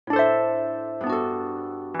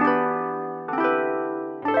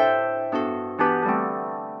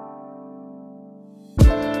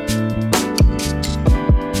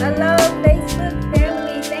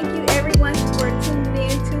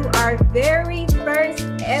first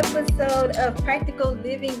episode of Practical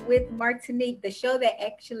Living with Martinique, the show that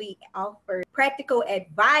actually offers practical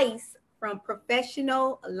advice from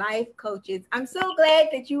professional life coaches. I'm so glad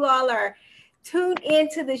that you all are tuned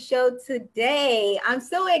into the show today. I'm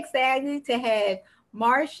so excited to have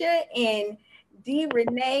Marcia and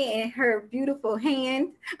d.renee and her beautiful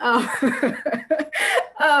hand. But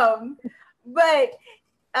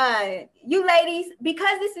you ladies,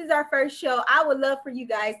 because this is our first show, I would love for you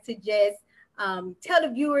guys to just tell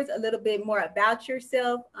the viewers a little bit more about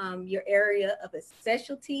yourself, your area of a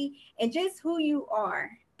specialty, and just who you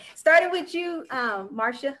are. Starting with you,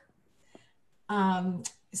 Marcia.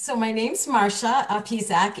 So my name's Marcia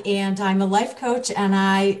Peisach, and I'm a life coach, and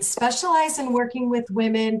I specialize in working with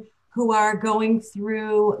women who are going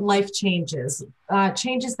through life changes,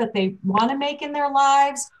 changes that they want to make in their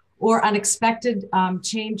lives, or unexpected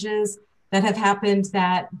changes that have happened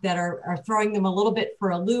that are throwing them a little bit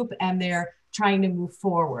for a loop, and they're trying to move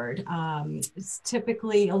forward. It's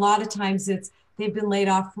typically, a lot of times they've been laid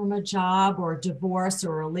off from a job or a divorce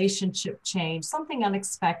or a relationship change, something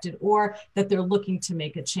unexpected, or that they're looking to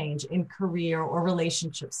make a change in career or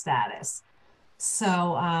relationship status. So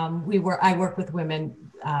I work with women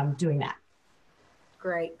doing that.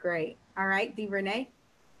 Great. All right, d.renee.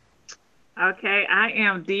 Okay, I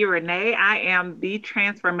am d.renee. I am the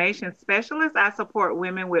transformation specialist. I support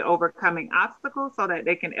women with overcoming obstacles so that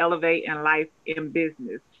they can elevate in life and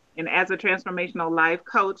business. And as a transformational life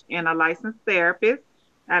coach and a licensed therapist,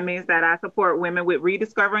 that means that I support women with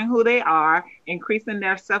rediscovering who they are, increasing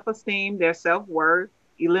their self-esteem, their self-worth,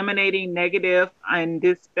 eliminating negative and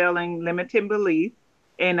dispelling limiting beliefs,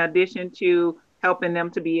 in addition to helping them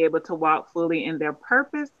to be able to walk fully in their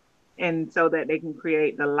purpose, and so that they can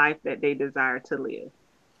create the life that they desire to live.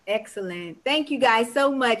 Excellent. Thank you guys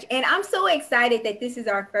so much. And I'm so excited that this is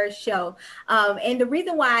our first show. And the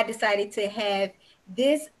reason why I decided to have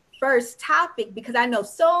this first topic, because I know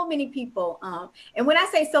so many people, and when I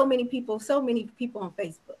say so many people on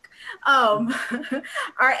Facebook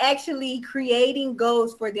are actually creating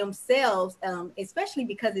goals for themselves, especially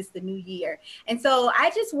because it's the new year. And so I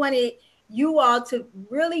just wanted you all to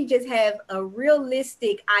really just have a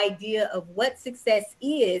realistic idea of what success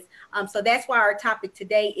is. So that's why our topic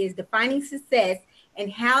today is defining success and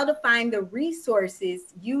how to find the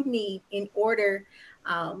resources you need in order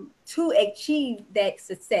to achieve that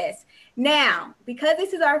success. Now, because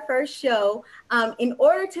this is our first show, in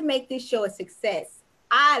order to make this show a success,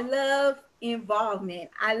 I love involvement.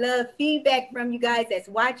 I love feedback from you guys that's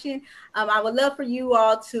watching. I would love for you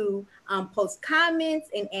all to post comments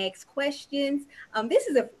and ask questions. This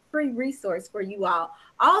is a free resource for you all.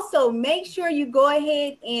 Also, make sure you go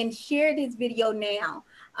ahead and share this video now.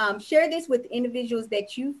 Share this with individuals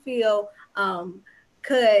that you feel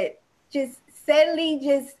could just steadily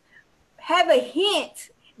just have a hint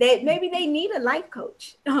that maybe they need a life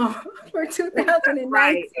coach for 2019.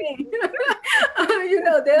 Right.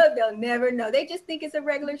 They'll never know. They just think it's a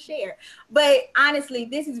regular share. But honestly,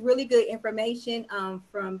 this is really good information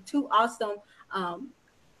from two awesome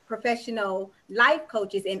professional life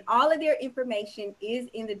coaches, and all of their information is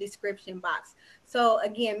in the description box. So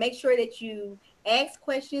again, make sure that you ask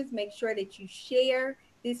questions, make sure that you share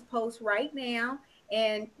this post right now,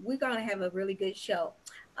 and we're going to have a really good show.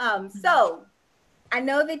 So I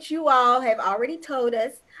know that you all have already told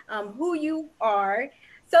us who you are.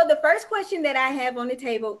 So the first question that I have on the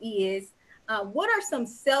table is, what are some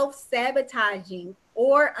self-sabotaging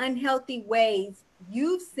or unhealthy ways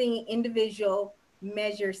you've seen individual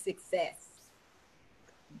measure success?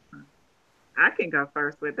 I can go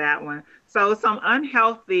first with that one. So some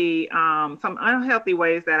unhealthy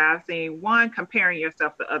ways that I've seen: one, comparing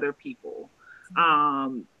yourself to other people.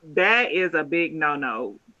 That is a big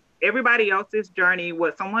no-no. Everybody else's journey,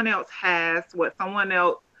 what someone else has, what someone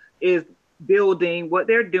else is building, what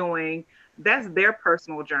they're doing, that's their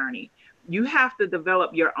personal journey. You have to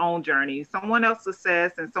develop your own journey. Someone else's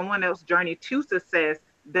success and someone else's journey to success,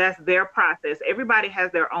 that's their process. Everybody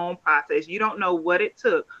has their own process. You don't know what it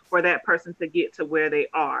took for that person to get to where they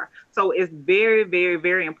are. So it's very, very,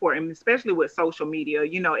 very important, especially with social media.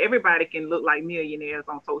 Everybody can look like millionaires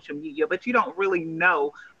on social media, but you don't really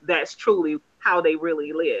know that's truly how they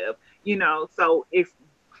really live. So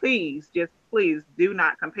please do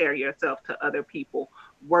not compare yourself to other people.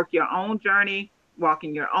 Work your own journey, walk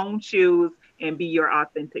in your own shoes, and be your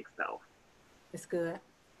authentic self. That's good.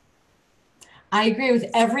 I agree with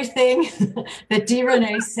everything that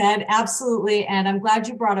d.renee said, absolutely. And I'm glad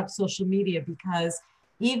you brought up social media, because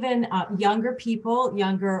even younger people,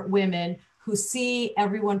 younger women who who see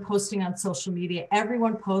everyone posting on social media.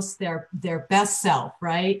 Everyone posts their best self,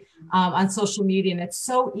 right? On social media. And it's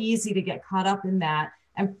so easy to get caught up in that.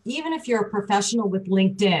 And even if you're a professional with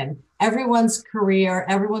LinkedIn, everyone's career,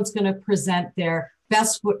 everyone's going to present their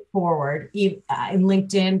best foot forward in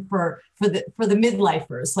LinkedIn for the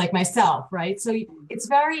midlifers like myself, right? So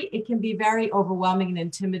it can be very overwhelming and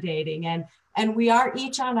intimidating. And we are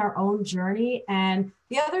each on our own journey. And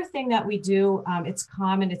the other thing that we do, it's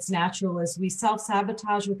common, it's natural, is we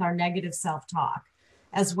self-sabotage with our negative self-talk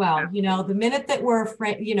as well. You know, the minute that we're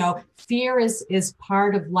afraid, you know, fear is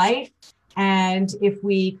part of life. And if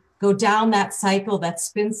we go down that cycle, that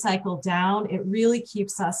spin cycle down, it really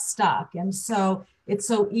keeps us stuck. And so it's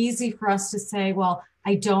so easy for us to say, well,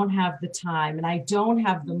 I don't have the time and I don't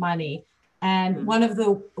have the money. And one of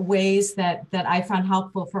the ways that I found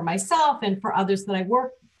helpful for myself and for others that I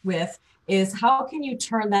work with is, how can you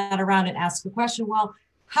turn that around and ask the question, well,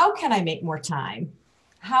 how can I make more time?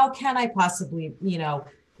 How can I possibly, you know,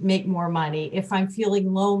 make more money? If I'm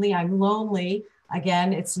feeling lonely, I'm lonely.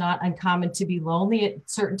 Again, it's not uncommon to be lonely at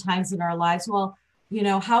certain times in our lives. Well, you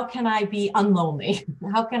know, how can I be unlonely?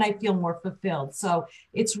 How can I feel more fulfilled? So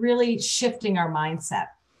it's really shifting our mindset.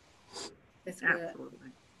 That's good. Absolutely.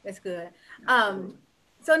 That's good.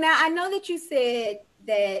 So now I know that you said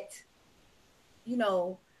that, you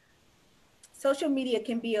know, social media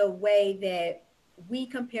can be a way that we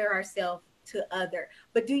compare ourselves to other,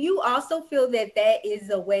 but do you also feel that that is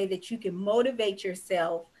a way that you can motivate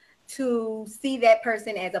yourself to see that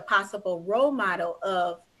person as a possible role model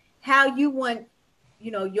of how you want,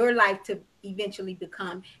 you know, your life to eventually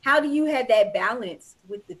become? How do you have that balance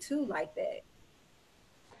with the two like that?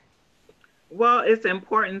 Well, it's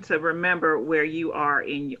important to remember where you are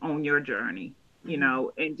on your journey, you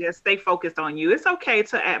know, and just stay focused on you. It's okay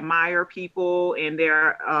to admire people and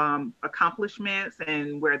their accomplishments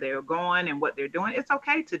and where they're going and what they're doing. It's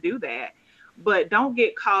okay to do that, but don't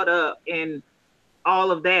get caught up in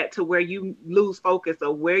all of that to where you lose focus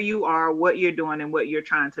of where you are, what you're doing, and what you're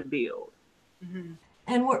trying to build.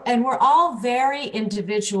 And we're all very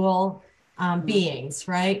individual beings,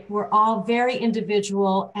 right? We're all very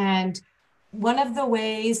individual, and one of the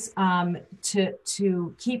ways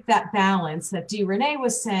to keep that balance that d.Renee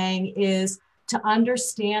was saying is to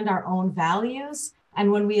understand our own values.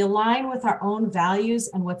 And when we align with our own values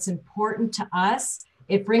and what's important to us,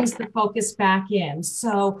 it brings the focus back in.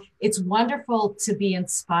 So it's wonderful to be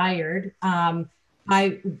inspired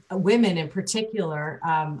by women in particular.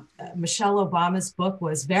 Michelle Obama's book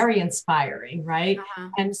was very inspiring, right?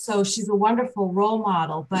 And so she's a wonderful role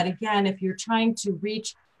model. But again, if you're trying to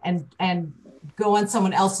reach and go on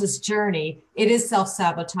someone else's journey, it is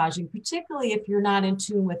self-sabotaging, particularly if you're not in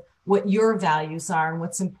tune with what your values are and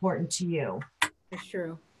what's important to you. That's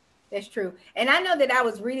true. That's true. And I know that I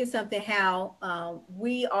was reading something how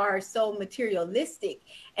we are so materialistic.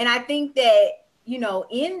 And I think that, you know,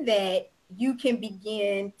 in that you can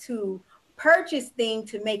begin to purchase things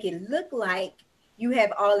to make it look like you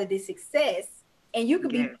have all of this success. And you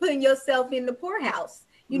could be putting yourself in the poorhouse,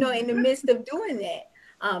 you know, in the midst of doing that,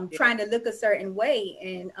 trying to look a certain way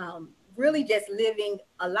and really just living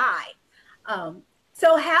a lie.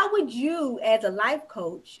 So how would you, as a life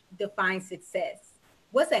coach, define success?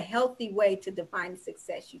 What's a healthy way to define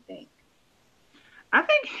success, you think? I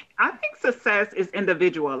think success is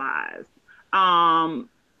individualized.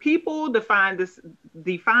 People define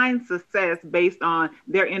success based on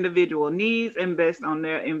their individual needs and based on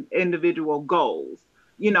their individual goals.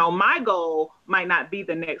 You know, my goal might not be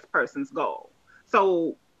the next person's goal.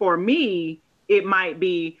 So for me, it might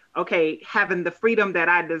be, okay, having the freedom that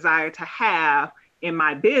I desire to have in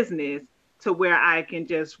my business, to where I can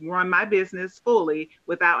just run my business fully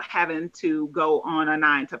without having to go on a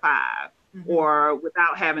 9-to-5 or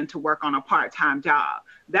without having to work on a part-time job.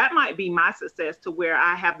 That might be my success, to where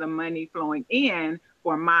I have the money flowing in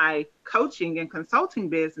for my coaching and consulting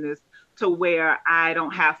business, to where I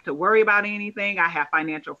don't have to worry about anything. I have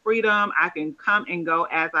financial freedom. I can come and go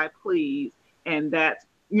as I please. And that's,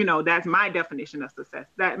 you know, that's my definition of success.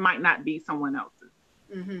 That might not be someone else's.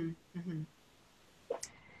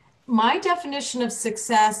 My definition of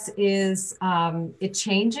success is it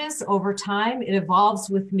changes over time. It evolves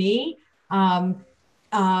with me.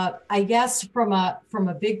 I guess from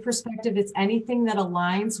a big perspective, it's anything that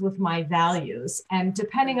aligns with my values. And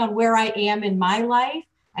depending on where I am in my life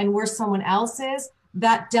and where someone else is,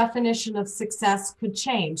 that definition of success could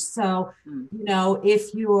change. So, you know,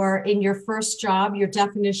 if you're in your first job, your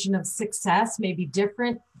definition of success may be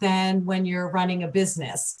different than when you're running a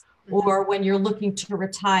business, or when you're looking to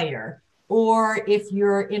retire, or if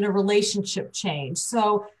you're in a relationship change.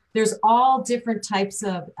 So there's all different types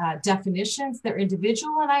of definitions. They're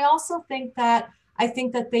individual. And I also think that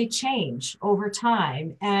they change over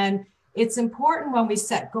time. And it's important when we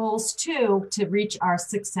set goals too, to reach our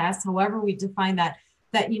success, however we define that,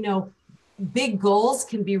 big goals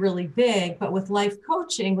can be really big, but with life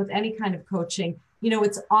coaching, with any kind of coaching,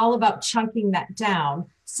 it's all about chunking that down.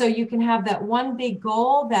 So you can have that one big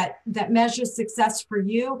goal that measures success for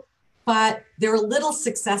you, but there are little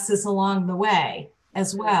successes along the way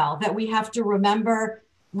as well that we have to remember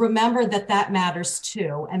that matters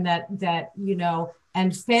too. And that,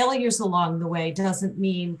 and failures along the way doesn't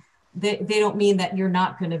mean they don't mean that you're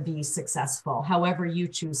not going to be successful, however you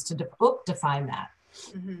choose to define that.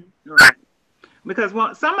 Right. Because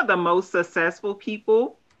some of the most successful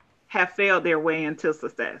people have failed their way into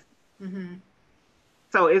success.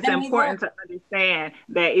 So it's important to understand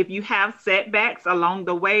that if you have setbacks along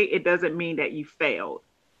the way, it doesn't mean that you failed.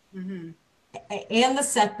 And the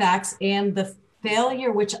setbacks and the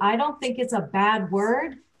failure, which I don't think is a bad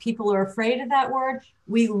word. People are afraid of that word.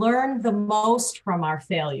 We learn the most from our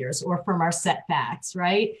failures or from our setbacks,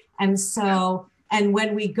 right? And so, and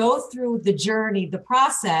when we go through the journey, the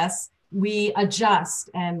process, we adjust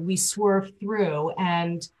and we swerve through,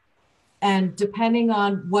 and depending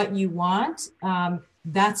on what you want,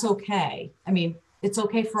 that's okay. I mean, it's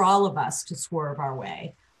okay for all of us to swerve our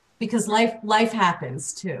way because life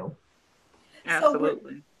happens too.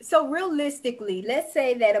 Absolutely. So realistically, let's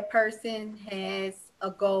say that a person has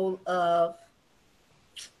a goal of,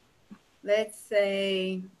 let's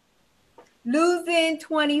say, losing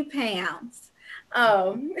 20 pounds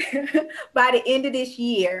by the end of this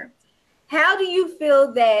year. How do you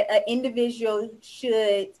feel that an individual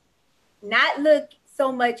should not look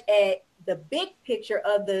so much at the big picture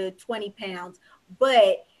of the 20 pounds,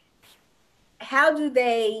 but how do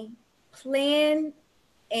they plan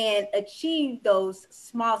and achieve those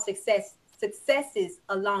small successes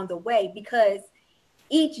along the way? Because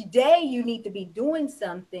each day you need to be doing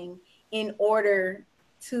something in order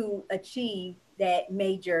to achieve that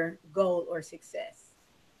major goal or success.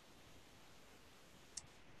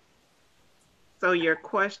 So your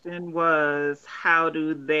question was, how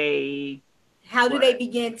do they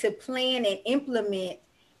begin to plan and implement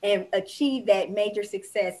and achieve that major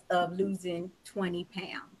success of losing 20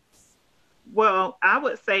 pounds? Well, I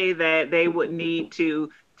would say that they would need to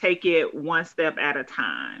take it one step at a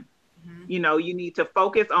time. You need to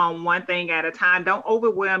focus on one thing at a time. Don't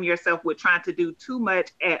overwhelm yourself with trying to do too much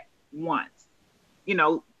at once.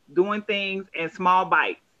 Doing things in small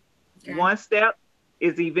bites. Okay. One step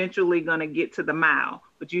is eventually going to get to the mile,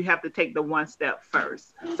 but you have to take the one step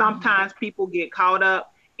first. Sometimes people get caught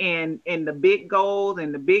up in the big goals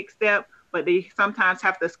and the big step, but they sometimes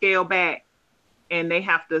have to scale back and they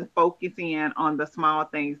have to focus in on the small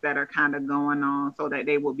things that are kind of going on so that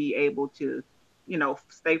they will be able to,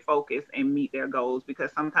 stay focused and meet their goals.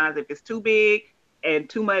 Because sometimes if it's too big and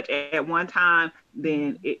too much at one time,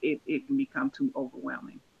 then it can become too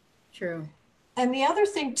overwhelming. True. And the other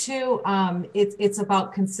thing too, it's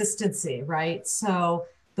about consistency, right? So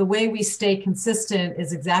the way we stay consistent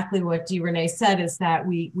is exactly what d.Renee said, is that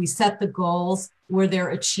we set the goals where they're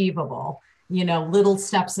achievable, little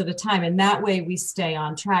steps at a time. And that way we stay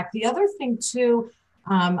on track. The other thing too,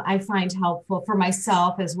 I find helpful for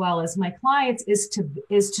myself as well as my clients is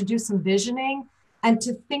to do some visioning and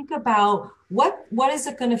to think about what is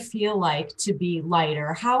it going to feel like to be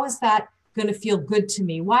lighter? How is that going to feel good to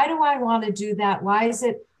me? Why do I want to do that? Why is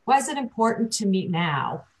it important to me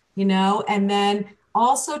now? And then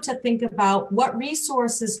also to think about what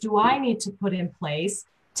resources do I need to put in place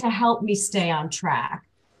to help me stay on track.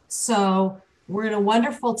 So we're in a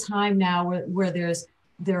wonderful time now where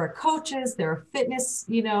there are coaches, there are fitness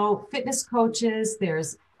coaches,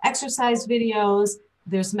 there's exercise videos,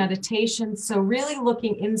 there's meditation. So really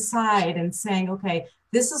looking inside and saying, okay,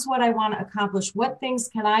 this is what I want to accomplish. What things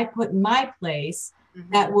can I put in my place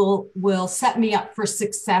that will set me up for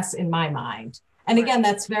success in my mind? And again,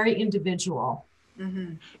 that's very individual.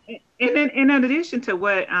 And then in addition to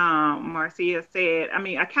what Marcia said,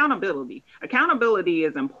 accountability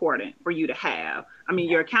is important for you to have.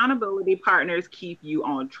 Your accountability partners keep you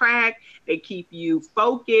on track. They keep you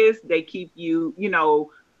focused. They keep you,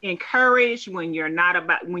 encouraged when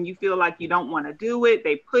when you feel like you don't want to do it.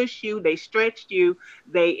 They push you, they stretch you,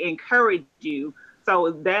 they encourage you.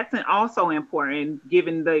 So that's also important,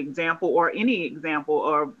 given the example or any example,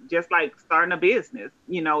 or just like starting a business,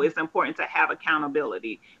 it's important to have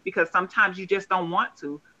accountability, because sometimes you just don't want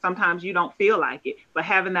to. Sometimes you don't feel like it, but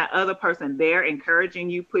having that other person there encouraging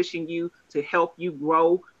you, pushing you to help you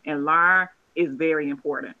grow and learn is very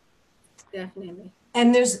important. Definitely.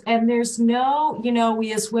 And there's no, you know,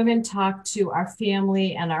 we as women talk to our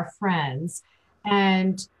family and our friends,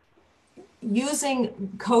 and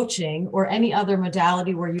using coaching or any other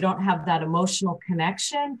modality where you don't have that emotional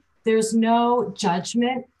connection, there's no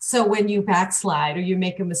judgment. So when you backslide or you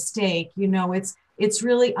make a mistake, you know, it's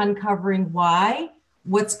really uncovering why,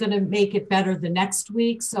 what's going to make it better the next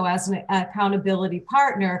week. So as an accountability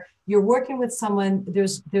partner, you're working with someone,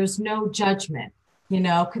 there's no judgment, you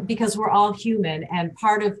know, because we're all human, and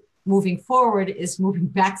part of moving forward is moving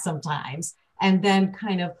back sometimes, and then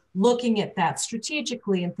kind of looking at that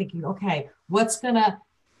strategically and thinking, okay, what's gonna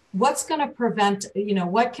prevent, you know,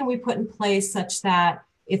 what can we put in place such that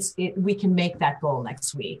we can make that goal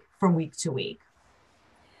next week from week to week.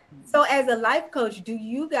 So as a life coach, do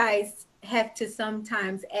you guys have to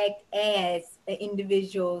sometimes act as an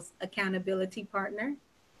individual's accountability partner?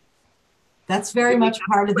 That's very much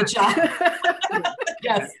part of the job.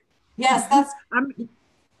 Yes, that's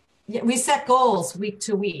we set goals week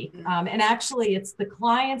to week. And actually it's the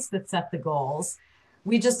clients that set the goals.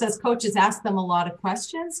 We just, as coaches, ask them a lot of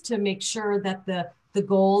questions to make sure that the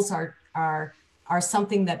goals are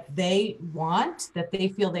something that they want, that they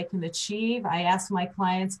feel they can achieve. I ask my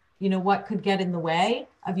clients, you know, what could get in the way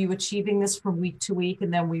of you achieving this from week to week?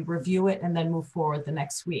 And then we review it and then move forward the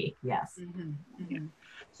next week. Yes. Yeah.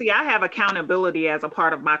 See, I have accountability as a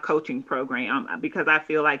part of my coaching program because I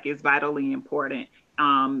feel like it's vitally important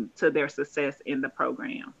to their success in the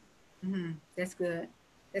program. That's good.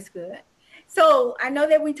 That's good. So I know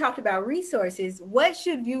that we talked about resources. What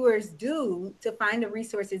should viewers do to find the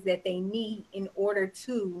resources that they need in order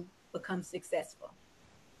to become successful?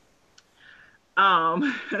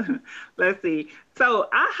 Let's see. So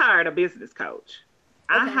I hired a business coach.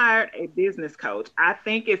 I hired a business coach. I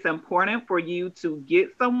think it's important for you to get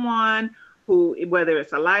someone who, whether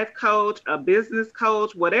it's a life coach, a business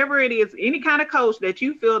coach, whatever it is, any kind of coach that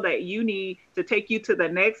you feel that you need to take you to the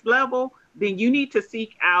next level, then you need to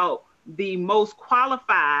seek out the most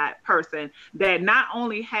qualified person that not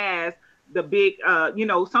only has the big, you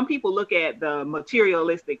know, some people look at the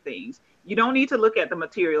materialistic things. You don't need to look at the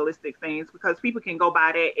materialistic things because people can go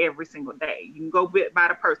buy that every single day. You can go buy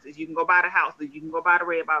the purses, you can go buy the houses, you can go buy the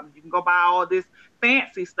red bottoms, you can go buy all this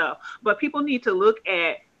fancy stuff. But people need to look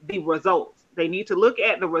at the results. They need to look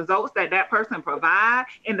at the results that that person provides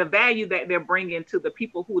and the value that they're bringing to the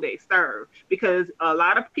people who they serve. Because a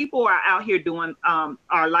lot of people are out here doing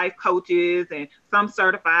our life coaches, and some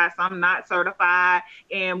certified, some not certified,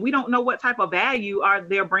 and we don't know what type of value are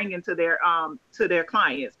they're bringing to their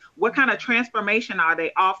clients. What kind of transformation are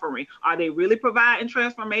they offering? Are they really providing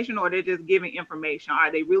transformation, or are they just giving information?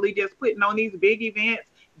 Are they really just putting on these big events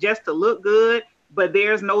just to look good, but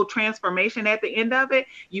there's no transformation at the end of it?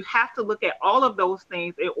 You have to look at all of those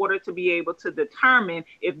things in order to be able to determine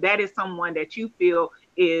if that is someone that you feel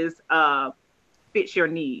is fits your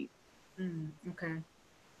needs. Okay.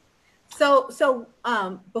 So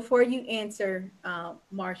before you answer,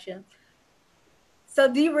 Marcia,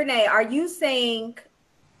 so d.Renee, are you saying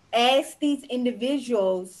ask these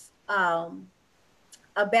individuals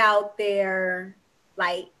about their,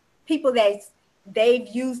 like, people that they've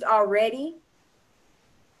used already?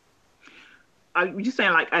 Are you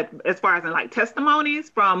saying like as far as in like testimonies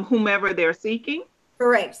from whomever they're seeking?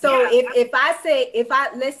 Correct. So yeah. if I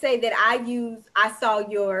let's say that I saw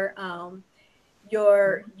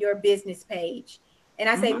your business page, and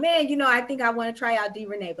I say, man, you know, I think I want to try out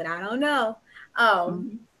d.Renee, but I don't know.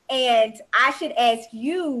 And I should ask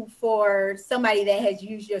you for somebody that has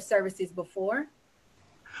used your services before.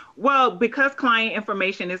 Well, because client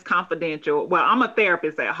information is confidential. Well, I'm a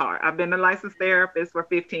therapist at heart. I've been a licensed therapist for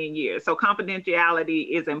 15 years. So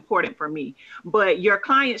confidentiality is important for me. But your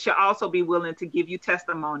client should also be willing to give you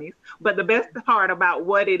testimonies. But the best part about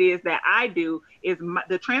what it is that I do is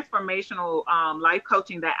the transformational life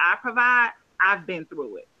coaching that I provide. I've been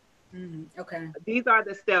through it. Okay. These are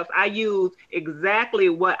the steps. I use exactly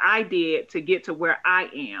what I did to get to where I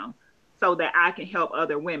am so that I can help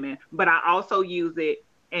other women. But I also use it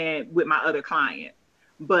and with my other clients,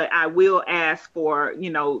 but I will ask for, you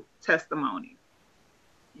know, testimony.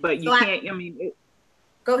 But you can't, I mean.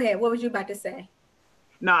 Go ahead. What was you about to say?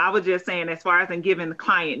 No, I was just saying, as far as in giving the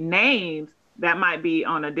client names, that might be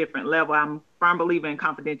on a different level. I'm a firm believer in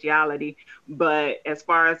confidentiality, but as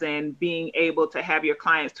far as in being able to have your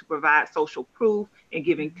clients to provide social proof and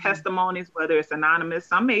giving testimonies, whether it's anonymous,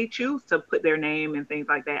 some may choose to put their name and things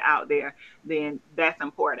like that out there, then that's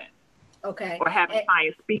important. Okay. Or having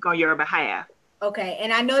clients speak on your behalf. Okay.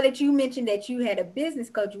 And I know that you mentioned that you had a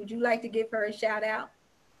business coach. Would you like to give her a shout out?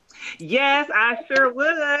 Yes, I sure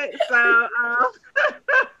would. So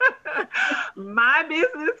My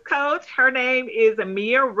business coach, her name is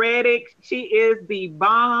Amia Reddick. She is the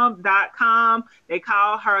bomb.com. They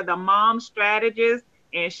call her the mom strategist,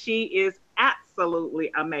 and she is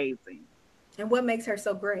absolutely amazing. And what makes her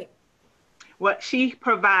so great? What she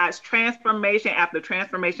provides, transformation after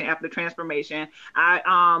transformation after transformation.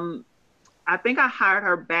 I think I hired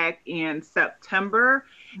her back in September,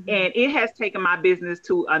 and it has taken my business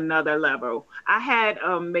to another level. I had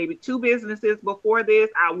maybe 2 businesses before this.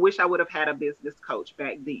 I wish I would have had a business coach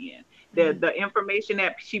back then. The information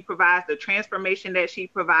that she provides, the transformation that she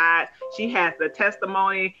provides, she has the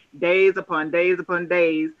testimony, days upon days upon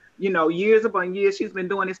days, years upon years. She's been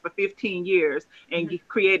doing this for 15 years and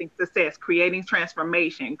creating success, creating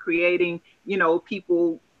transformation, creating,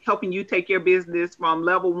 people helping you take your business from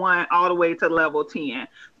level 1 all the way to level 10.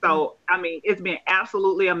 So, I mean, it's been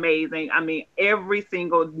absolutely amazing. I mean, every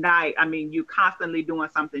single night, I mean, you constantly doing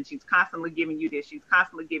something. She's constantly giving you this. She's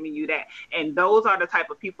constantly giving you that. And those are the type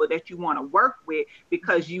of people that you want to work with,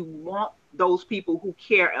 because you want those people who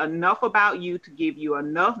care enough about you to give you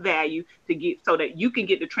enough value to get so that you can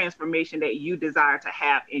get the transformation that you desire to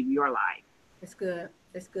have in your life. That's good.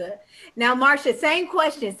 That's good. Now, Marcia, same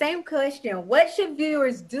question. What should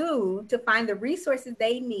viewers do to find the resources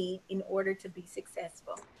they need in order to be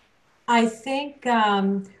successful? I think,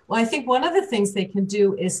 I think one of the things they can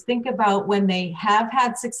do is think about when they have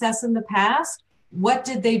had success in the past, what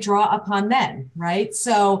did they draw upon then, right?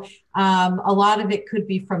 So a lot of it could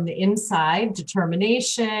be from the inside,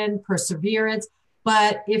 determination, perseverance.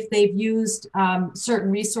 But if they've used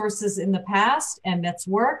certain resources in the past and that's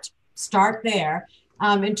worked, start there.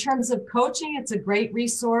 In terms of coaching, it's a great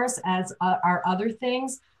resource, as are other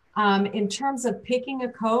things. In terms of picking a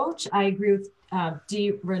coach, I agree with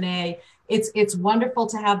d.renee. It's wonderful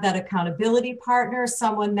to have that accountability partner,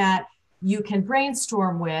 someone that you can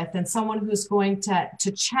brainstorm with, and someone who's going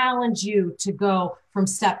to challenge you to go from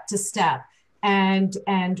step to step and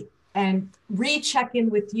recheck in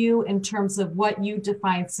with you in terms of what you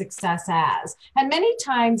define success as. And many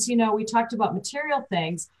times, we talked about material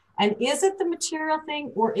things. And is it the material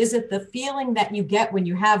thing, or is it the feeling that you get when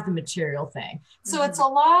you have the material thing? So it's a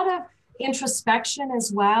lot of introspection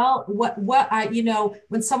as well.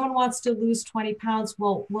 When someone wants to lose 20 pounds,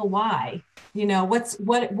 well, why?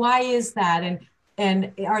 Why is that?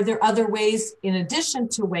 And are there other ways in addition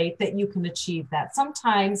to weight that you can achieve that?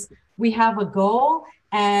 Sometimes we have a goal,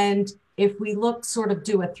 and if we do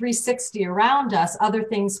a 360 around us, other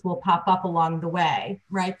things will pop up along the way,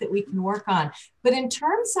 right, that we can work on. But in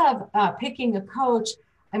terms of picking a coach,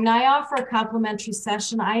 I offer a complimentary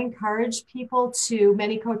session. I encourage people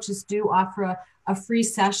many coaches do offer a free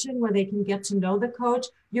session where they can get to know the coach.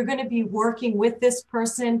 You're going to be working with this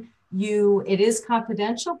person. It is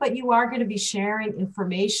confidential, but you are going to be sharing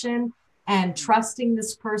information and trusting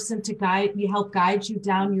this person to help guide you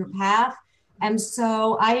down your path. And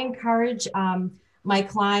so I encourage my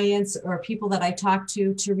clients or people that I talk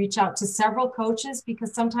to reach out to several coaches,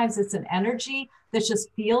 because sometimes it's an energy that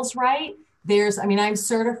just feels right. I'm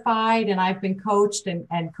certified and I've been coached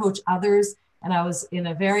and coach others. And I was in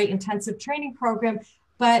a very intensive training program,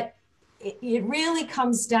 but it really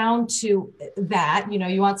comes down to that.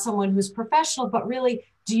 You want someone who's professional, but really,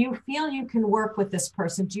 do you feel you can work with this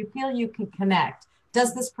person? Do you feel you can connect?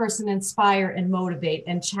 Does this person inspire and motivate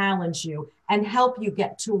and challenge you and help you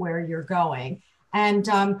get to where you're going? And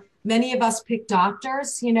many of us pick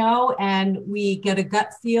doctors, and we get a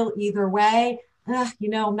gut feel either way.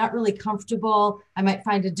 I'm not really comfortable. I might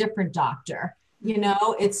find a different doctor.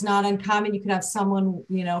 It's not uncommon. You could have someone,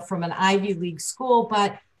 from an Ivy League school,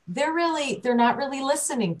 but they're not really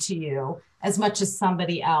listening to you as much as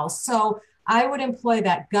somebody else. So I would employ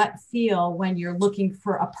that gut feel when you're looking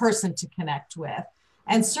for a person to connect with.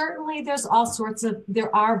 And certainly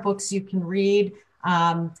there are books you can read.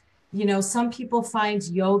 Some people find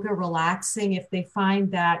yoga relaxing if they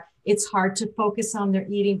find that it's hard to focus on their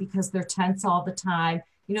eating because they're tense all the time.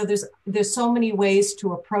 There's so many ways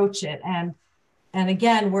to approach it. And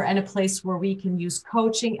again, we're in a place where we can use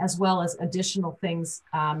coaching as well as additional things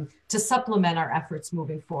to supplement our efforts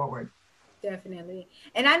moving forward. Definitely.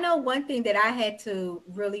 And I know one thing that I had to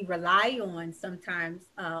really rely on sometimes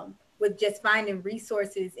with just finding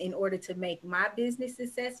resources in order to make my business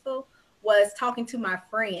successful was talking to my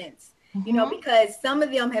friends, because some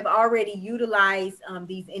of them have already utilized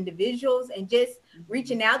these individuals, and just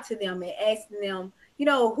reaching out to them and asking them,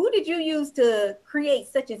 who did you use to create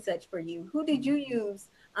such and such for you? Who did you use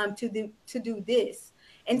to do this?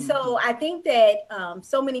 And so I think that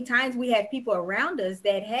so many times we have people around us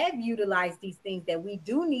that have utilized these things that we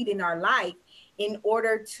do need in our life in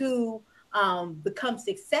order to become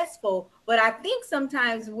successful. But I think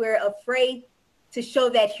sometimes we're afraid to show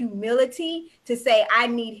that humility to say, I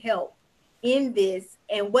need help in this,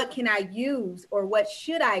 and what can I use, or what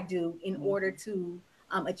should I do in order to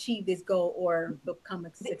achieve this goal or become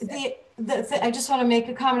a success? I just want to make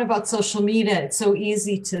a comment about social media. It's so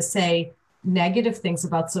easy to say negative things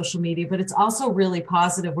about social media, but it's also really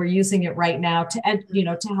positive. We're using it right now to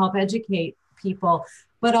to help educate people,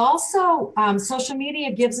 but also social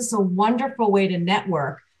media gives us a wonderful way to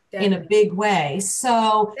network. Definitely. In a big way.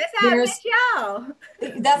 So that's how I met y'all.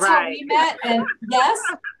 That's right. How we met. And yes.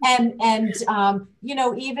 And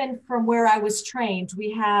even from where I was trained,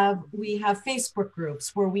 we have Facebook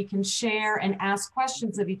groups where we can share and ask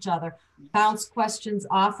questions of each other, bounce questions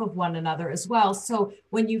off of one another as well. So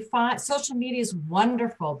when you find social media is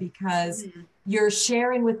wonderful because you're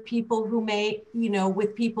sharing with people who may,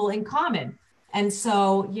 with people in common. And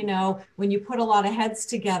so, when you put a lot of heads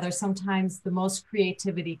together, sometimes the most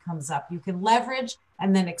creativity comes up. You can leverage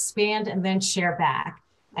and then expand and then share back.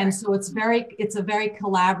 And so it's a very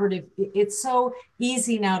collaborative. It's so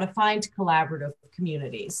easy now to find collaborative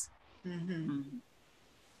communities. Mm-hmm.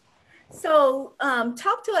 So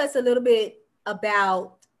talk to us a little bit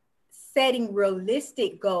about setting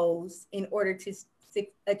realistic goals in order to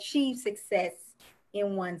achieve success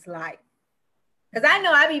in one's life. Because I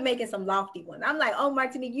know I be making some lofty ones. I'm like, oh,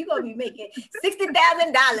 Martinique, you're going to be making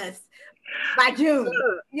 $60,000 by June,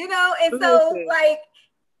 And so, like,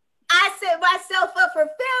 I set myself up for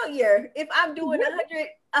failure if I'm doing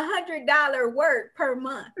 $100 work per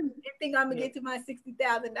month. I think I'm going to get to my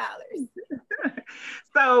 $60,000.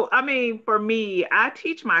 So, for me, I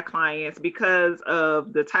teach my clients because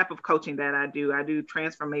of the type of coaching that I do. I do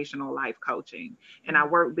transformational life coaching, and I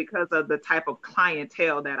work because of the type of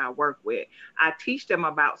clientele that I work with. I teach them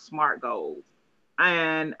about SMART goals.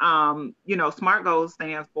 And, SMART goals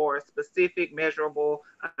stands for specific, measurable,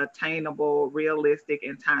 attainable, realistic,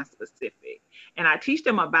 and time specific. And I teach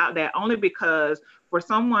them about that only because for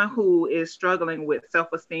someone who is struggling with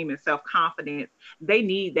self-esteem and self-confidence, they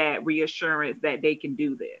need that reassurance that they can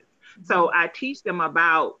do this. Mm-hmm. So I teach them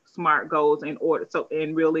about SMART goals and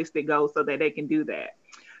realistic goals so that they can do that.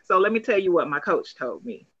 So let me tell you what my coach told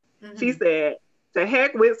me. Mm-hmm. She said, to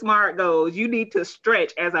heck with SMART goals, you need to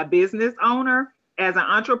stretch as a business owner. As an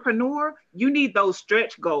entrepreneur, you need those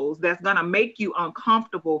stretch goals that's going to make you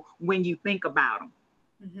uncomfortable when you think about them.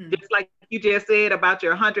 Mm-hmm. Just like you just said about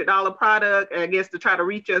your $100 product, I guess to try to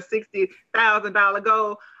reach your $60,000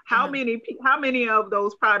 goal, how many of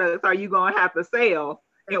those products are you going to have to sell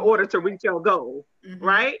in order to reach your goal,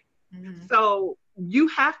 right? Mm-hmm. So you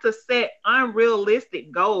have to set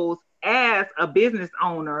unrealistic goals as a business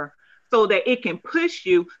owner so that it can push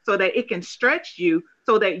you, so that it can stretch you,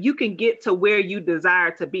 so that you can get to where you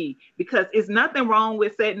desire to be. Because it's nothing wrong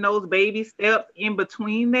with setting those baby steps in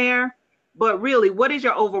between there. But really, what is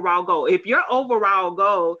your overall goal? If your overall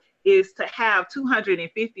goal is to have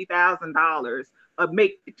 $250,000 or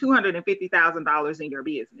make $250,000 in your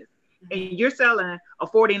business, and you're selling a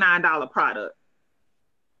 $49 product,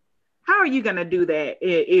 how are you going to do that?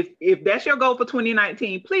 If that's your goal for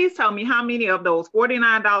 2019, please tell me how many of those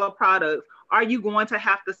 $49 products are you going to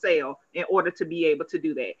have to sell in order to be able to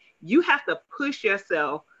do that? You have to push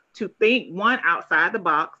yourself to think outside the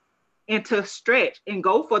box and to stretch and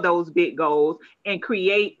go for those big goals and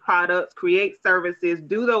create products, create services,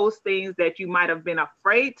 do those things that you might have been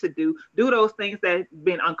afraid to do those things that have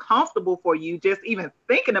been uncomfortable for you. Just even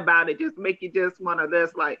thinking about it just make you just want to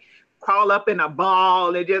just like crawl up in a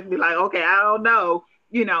ball and just be like, okay, I don't know.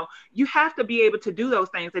 You have to be able to do those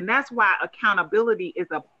things. And that's why accountability is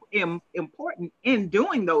important in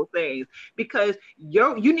doing those things, because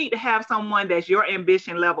you need to have someone that's your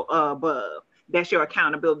ambition level above. That's your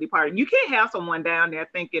accountability partner. You can't have someone down there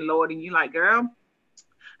thinking, Lord, and you like, girl,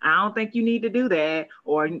 I don't think you need to do that.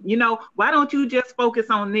 Or, why don't you just focus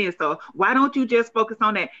on this? Or why don't you just focus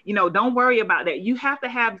on that? Don't worry about that. You have to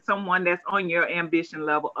have someone that's on your ambition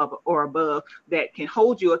level or above that can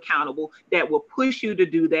hold you accountable, that will push you to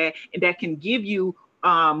do that, and that can give you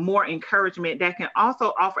more encouragement, that can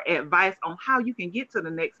also offer advice on how you can get to the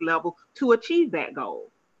next level to achieve that goal.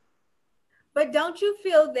 But don't you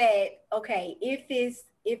feel that, okay,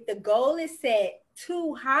 if the goal is set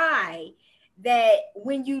too high, that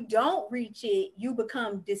when you don't reach it, you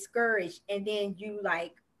become discouraged and then you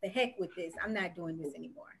like, the heck with this, I'm not doing this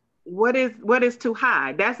anymore? What is too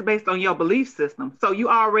high? That's based on your belief system. So you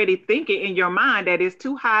already think it in your mind that it's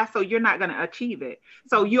too high, so you're not going to achieve it.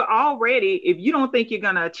 So if you don't think you're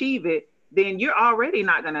going to achieve it, then you're already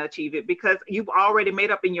not going to achieve it, because you've already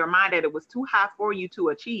made up in your mind that it was too high for you to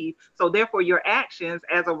achieve. So therefore your actions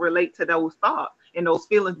as it relate to those thoughts and those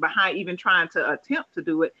feelings behind even trying to attempt to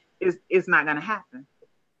do it, is not going to happen.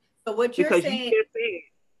 So what you're Because saying, you just said,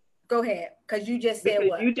 go ahead, because you just said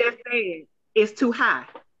what? You just said it's too high.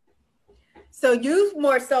 So you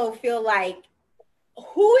more so feel like,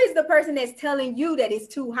 who is the person that's telling you that it's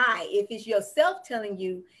too high? If it's yourself telling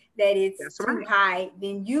you that it's too high,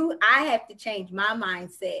 then I have to change my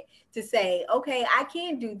mindset to say, okay, I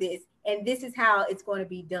can do this, and this is how it's going to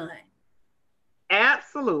be done.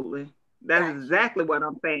 Absolutely. That's exactly what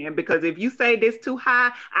I'm saying. Because if you say this too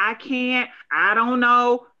high, I can't, I don't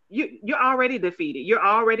know, you're already defeated. You're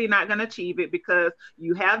already not going to achieve it, because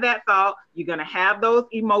you have that thought. You're going to have those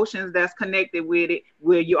emotions that's connected with it,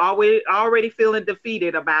 where you're already feeling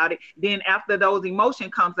defeated about it. Then after those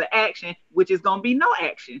emotions comes the action, which is going to be no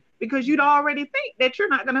action, because you'd already think that you're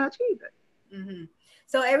not going to achieve it. Mm-hmm.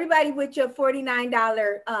 So everybody with your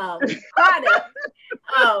 $49 product,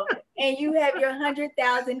 and you have your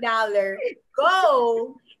 $100,000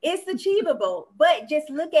 goal, it's achievable. But just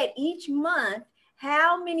look at each month.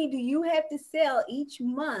 How many do you have to sell each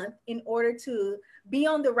month in order to be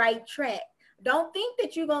on the right track? Don't think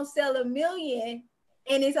that you're going to sell 1 million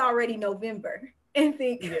and it's already November, and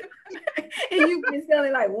think and you've been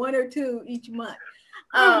selling like 1 or 2 each month.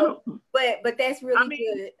 But that's really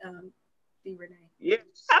good, d.Renee. Yeah, you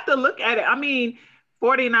have to look at it. I mean,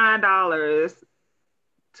 $49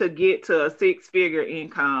 to get to a 6-figure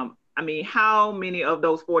income. I mean, how many of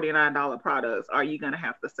those $49 products are you going to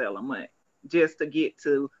have to sell a month just to get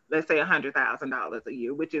to, let's say, $100,000 a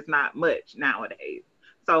year, which is not much nowadays.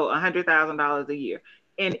 So $100,000 a year.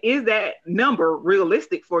 And is that number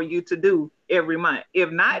realistic for you to do every month? If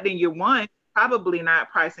not, then you're probably not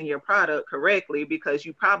pricing your product correctly, because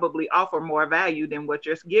you probably offer more value than what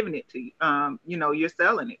you're giving it to, you're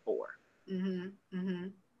selling it for. Mm-hmm, mm-hmm.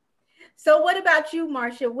 So what about you,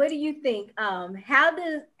 Marcia? What do you think? How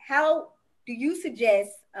do you suggest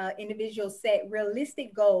individuals set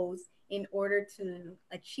realistic goals in order to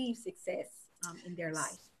achieve success in their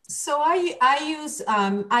life? So I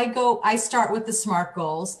start with the SMART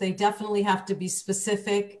goals. They definitely have to be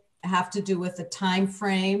specific, have to do with a time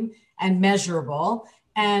frame and measurable.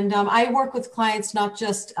 And I work with clients, not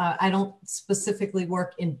just, I don't specifically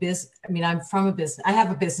work in business. I mean, I'm from a business, I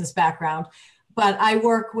have a business background, but I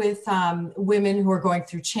work with women who are going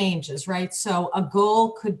through changes, right? So a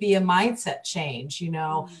goal could be a mindset change.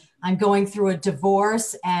 Mm-hmm. I'm going through a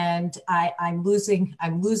divorce and I'm losing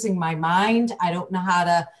my mind. I don't know how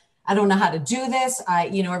to do this.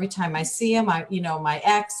 Every time I see him, my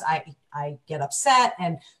ex, I get upset.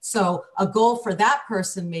 And so a goal for that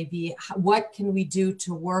person may be, what can we do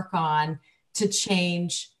to work on to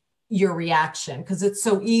change your reaction? Because it's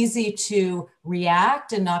so easy to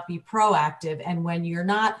react and not be proactive. And when you're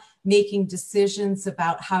not making decisions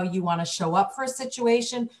about how you want to show up for a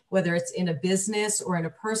situation, whether it's in a business or in a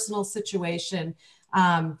personal situation,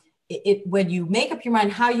 when you make up your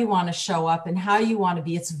mind how you want to show up and how you want to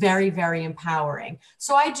be, it's very, very empowering.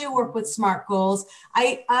 So I do work with SMART goals.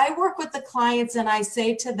 I work with the clients and I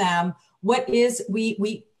say to them,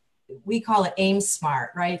 we call it aim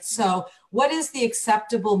SMART, right? So what is the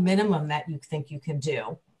acceptable minimum that you think you can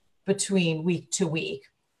do between week to week?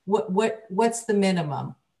 What's the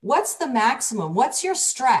minimum? What's the maximum? What's your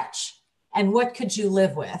stretch? And what could you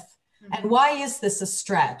live with? Mm-hmm. And why is this a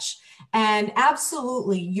stretch? And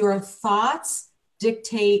absolutely, your thoughts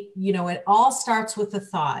dictate, it all starts with a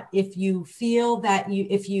thought. If you feel that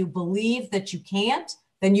if you believe that you can't,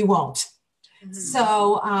 then you won't. Mm-hmm.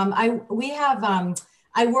 So I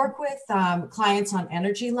work with clients on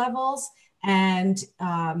energy levels, and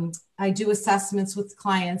I do assessments with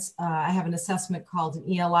clients. I have an assessment called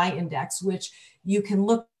an ELI index, which you can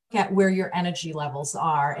look at where your energy levels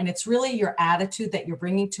are. And it's really your attitude that you're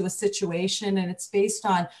bringing to a situation. And it's based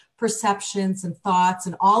on perceptions and thoughts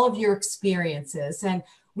and all of your experiences. And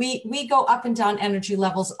we go up and down energy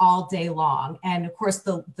levels all day long. And of course,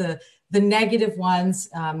 the negative ones,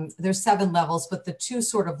 there's 7 levels, but the 2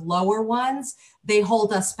 sort of lower ones, they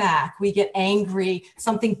hold us back. We get angry,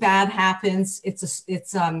 something bad happens.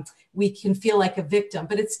 We can feel like a victim,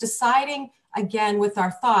 but it's deciding again with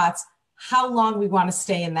our thoughts, how long we want to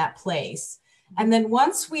stay in that place. And then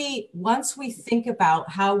once we think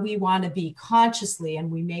about how we want to be consciously,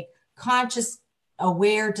 and we make conscious,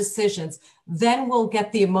 aware decisions, then we'll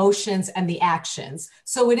get the emotions and the actions.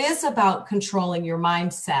 So it is about controlling your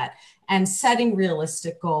mindset and setting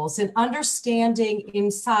realistic goals and understanding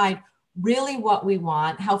inside really what we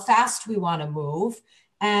want, how fast we want to move,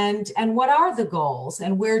 and what are the goals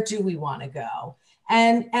and where do we want to go.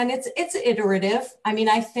 And it's iterative. I mean,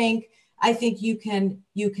 I think I think you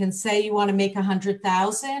can say you want to make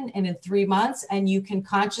 100,000 and in 3 months, and you can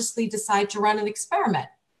consciously decide to run an experiment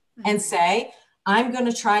and say, I'm going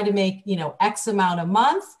to try to make, X amount a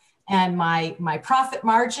month, and my profit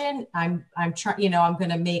margin, I'm trying, I'm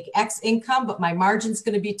going to make X income, but my margin's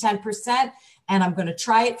going to be 10%, and I'm going to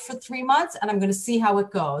try it for 3 months, and I'm going to see how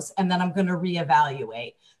it goes, and then I'm going to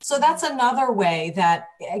reevaluate. So that's another way that,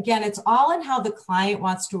 again, it's all in how the client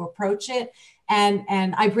wants to approach it.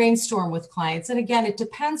 And I brainstorm with clients. And again, it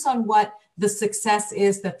depends on what the success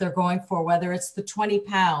is that they're going for, whether it's the 20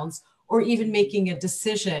 pounds or even making a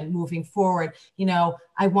decision moving forward.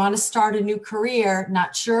 I want to start a new career,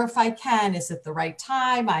 not sure if I can. Is it the right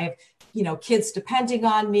time? I have, kids depending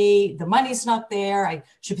on me. The money's not there. I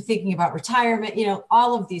should be thinking about retirement,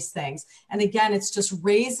 all of these things. And again, it's just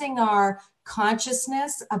raising our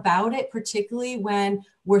consciousness about it, particularly when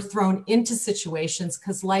we're thrown into situations,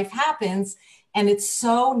 because life happens and it's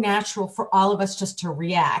so natural for all of us just to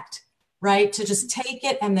react, right? To just take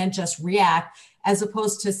it and then just react, as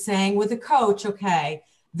opposed to saying with a coach, okay,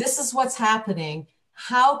 this is what's happening.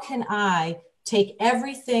 How can I take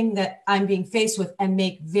everything that I'm being faced with and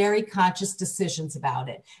make very conscious decisions about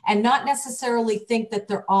it, and not necessarily think that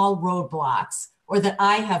they're all roadblocks or that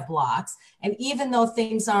I have blocks. And even though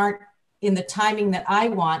things aren't in the timing that I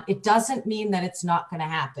want, it doesn't mean that it's not going to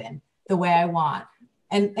happen the way I want.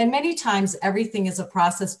 And many times everything is a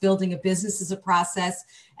process. Building a business is a process,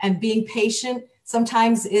 and being patient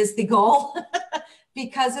sometimes is the goal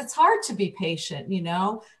because it's hard to be patient,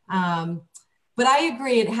 but I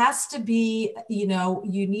agree. It has to be, you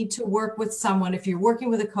need to work with someone. If you're working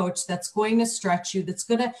with a coach, that's going to stretch you, that's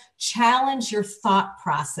going to challenge your thought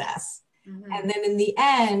process. Mm-hmm. And then in the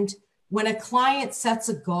end, when a client sets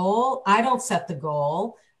a goal, I don't set the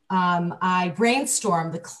goal. I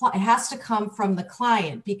brainstorm. It has to come from the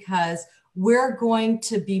client, because we're going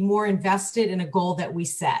to be more invested in a goal that we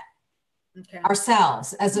set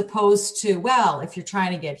ourselves, as opposed to, well, if you're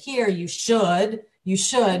trying to get here, you should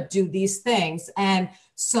do these things. And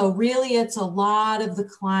so really it's a lot of the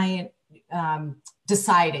client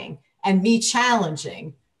deciding and me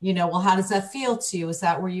challenging, well, how does that feel to you? Is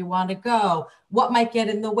that where you want to go? What might get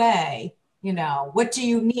in the way? What do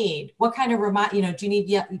you need? What kind of do you need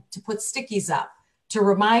to put stickies up to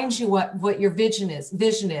remind you what your vision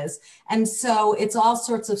is? And so it's all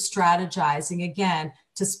sorts of strategizing, again,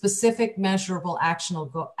 to specific, measurable,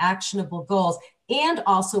 actionable goals, and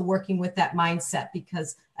also working with that mindset.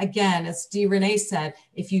 Because again, as d.renee said,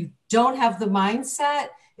 if you don't have the mindset,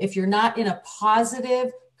 if you're not in a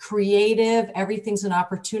positive, creative, everything's an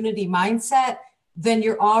opportunity mindset, then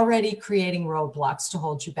you're already creating roadblocks to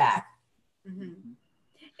hold you back. Mm-hmm.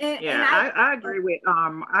 I agree with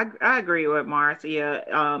I agree with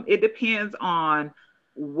Marcia. It depends on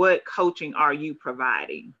what coaching are you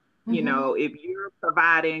providing. Mm-hmm. If you're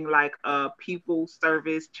providing like a people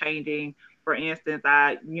service changing, for instance,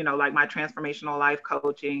 like my transformational life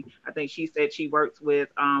coaching, I think she said she works with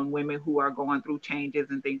women who are going through changes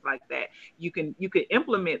and things like that. You can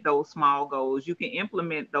implement those small goals. You can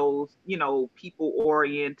implement those, people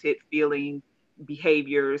oriented feeling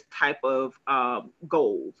behaviors type of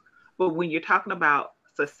goals. But when you're talking about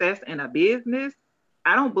success in a business,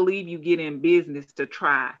 I don't believe you get in business to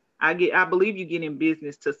try. I believe you get in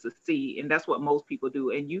business to succeed, and that's what most people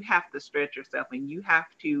do. And you have to stretch yourself, and you have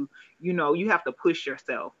to, you have to push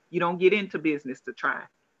yourself. You don't get into business to try.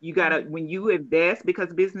 You gotta, when you invest,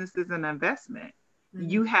 because business is an investment,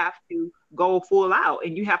 you have to go full out,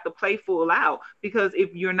 and you have to play full out, because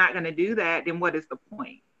if you're not going to do that, then what is the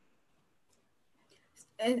point?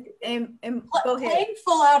 And go ahead. Playing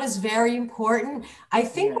full out is very important. I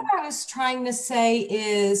think what I was trying to say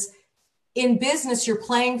is, in business, you're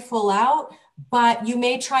playing full out, but you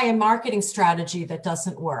may try a marketing strategy that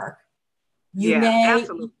doesn't work. You may.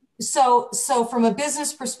 Absolutely. So from a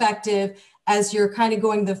business perspective, as you're kind of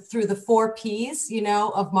going through the 4 Ps,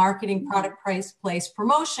 of marketing, product, price, place,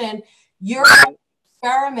 promotion, you're going to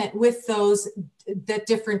experiment with those, that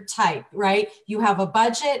different type, right? You have a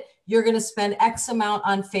budget, you're going to spend X amount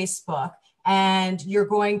on Facebook, and you're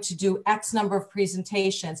going to do X number of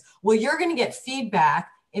presentations. Well, you're going to get feedback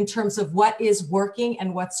in terms of what is working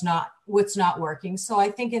and what's not working. So I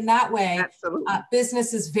think in that way,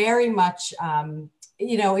 business is very much,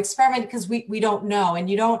 experiment, because we don't know. And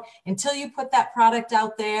you don't, until you put that product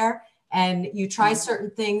out there and you try certain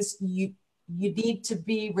things, you need to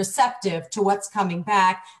be receptive to what's coming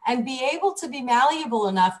back and be able to be malleable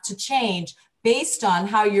enough to change based on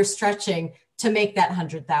how you're stretching to make that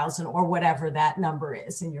 100,000 or whatever that number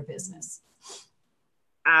is in your business.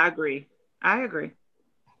 I agree.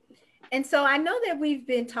 And so I know that we've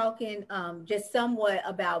been talking just somewhat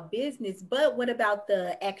about business, but what about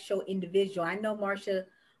the actual individual? I know, Marcia,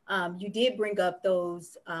 you did bring up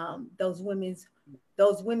those women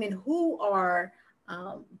who are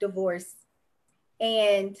divorced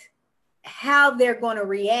and how they're going to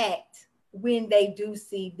react when they do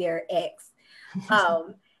see their ex.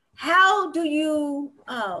 How do you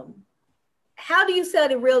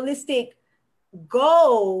set a realistic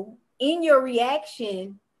goal in your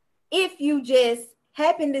reaction if you just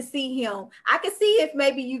happen to see him? I can see if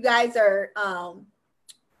maybe you guys are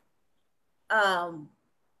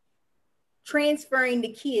transferring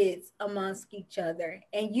the kids amongst each other,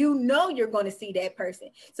 and you know you're going to see that person.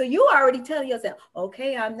 So you already tell yourself,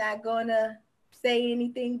 okay, I'm not going to say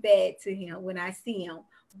anything bad to him when I see him.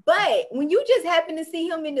 But when you just happen to see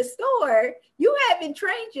him in the store, you haven't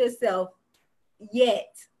trained yourself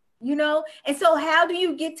yet, you know? And so how do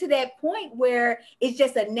you get to that point where it's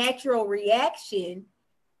just a natural reaction,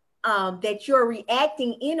 that you're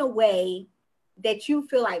reacting in a way that you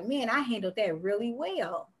feel like, man, I handled that really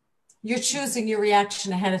well? You're choosing your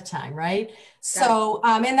reaction ahead of time, right? So,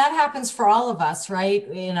 and that happens for all of us, right?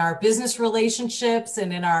 In our business relationships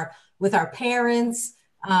and with our parents.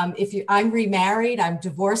 I'm remarried, I'm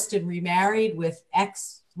divorced and remarried with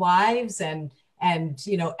ex-wives and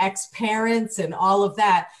ex-parents and all of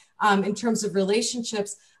that. In terms of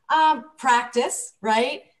relationships, practice,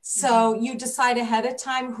 right? So you decide ahead of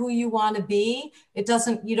time who you want to be.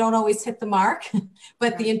 You don't always hit the mark,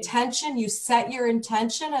 but the intention, you set your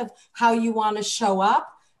intention of how you want to show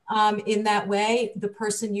up in that way, the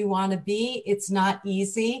person you want to be. It's not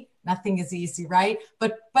easy. Nothing is easy, right?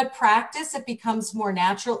 But practice, it becomes more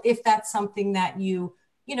natural if that's something that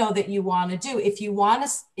that you want to do.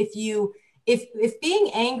 If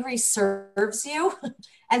being angry serves you,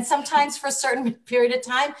 and sometimes for a certain period of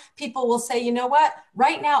time, people will say, you know what,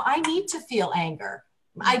 right now I need to feel anger.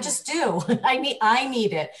 I just do. I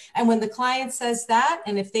need it. And when the client says that,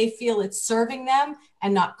 and if they feel it's serving them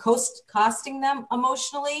and not costing them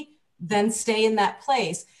emotionally, then stay in that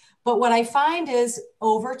place. But what I find is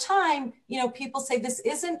over time, people say this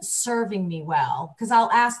isn't serving me well, because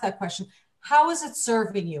I'll ask that question. How is it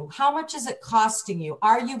serving you? How much is it costing you?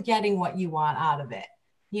 Are you getting what you want out of it?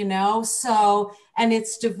 So, and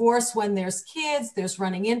it's divorce when there's kids, there's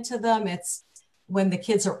running into them. It's when the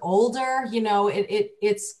kids are older,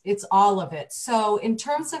 it's all of it. So in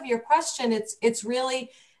terms of your question, it's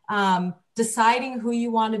really deciding who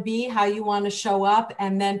you want to be, how you want to show up,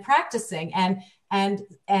 and then practicing and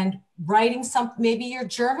writing maybe you're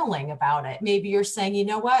journaling about it. Maybe you're saying, you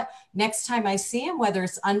know what, next time I see him, whether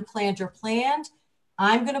it's unplanned or planned,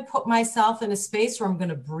 I'm going to put myself in a space where I'm going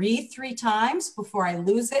to breathe 3 times before I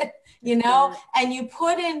lose it, and you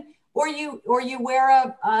put in, or you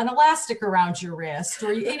wear an elastic around your wrist,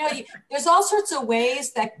 or, there's all sorts of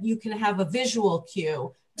ways that you can have a visual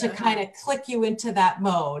cue to kind of click you into that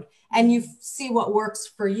mode, and you see what works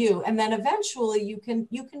for you. And then eventually you can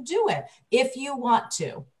do it if you want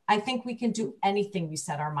to. I think we can do anything we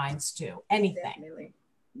set our minds to, anything. Definitely.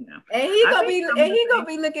 Yeah. And he gonna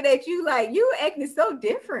be looking at you like, you acting so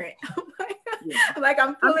different. Like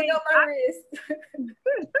I'm pulling on my wrist.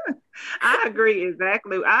 I agree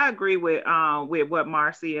exactly. I agree with what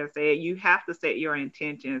Marcia said. You have to set your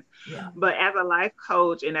intentions. Yeah. But as a life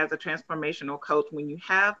coach and as a transformational coach, when you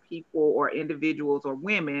have people or individuals or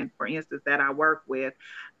women, for instance, that I work with,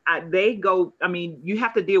 you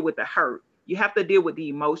have to deal with the hurt. You have to deal with the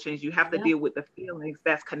emotions. You have to deal with the feelings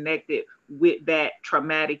that's connected with that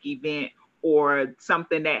traumatic event or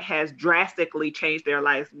something that has drastically changed their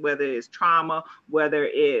lives, whether it's whether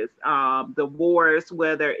it's divorce,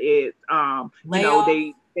 whether it's,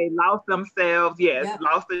 they lost themselves. Yes.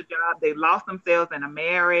 Lost a job. They lost themselves in a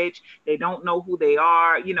marriage. They don't know who they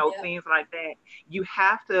are, things like that. You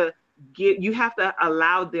have to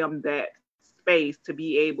allow them that space to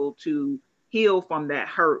be able to heal from that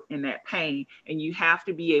hurt and that pain. And you have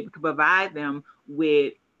to be able to provide them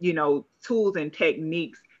with, tools and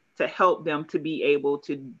techniques to help them to be able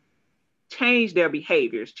to change their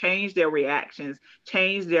behaviors, change their reactions,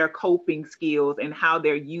 change their coping skills and how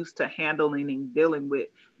they're used to handling and dealing with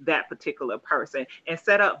that particular person, and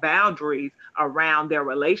set up boundaries around their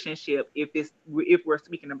relationship if we're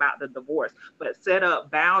speaking about the divorce, but set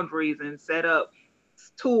up boundaries and set up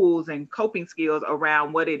tools and coping skills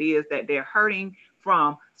around what it is that they're hurting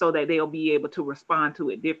from, so that they'll be able to respond to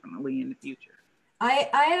it differently in the future. I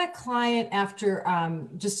had a client after,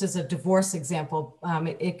 just as a divorce example,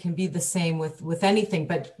 it can be the same with anything,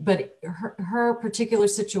 but her particular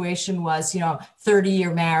situation was,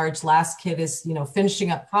 30-year marriage, last kid is,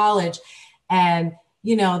 finishing up college, and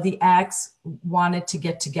the ex wanted to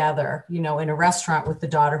get together, in a restaurant with the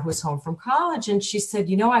daughter who was home from college. And she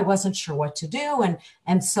said, I wasn't sure what to do.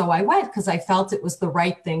 And so I went because I felt it was the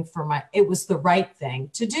right thing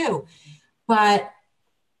to do. But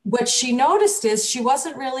what she noticed is she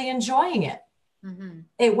wasn't really enjoying it. Mm-hmm.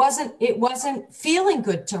 It wasn't feeling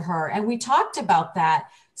good to her. And we talked about that.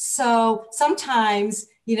 So sometimes,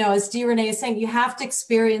 as d.renee is saying, you have to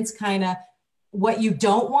experience kind of what you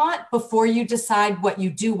don't want before you decide what you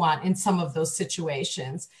do want in some of those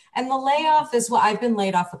situations. And the layoff is I've been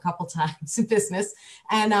laid off a couple times in business.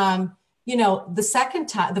 And,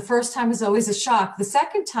 the first time is always a shock. The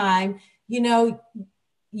second time,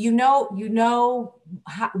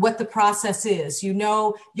 what the process is,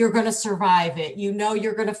 you're going to survive it,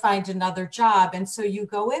 you're going to find another job. And so you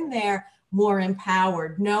go in there more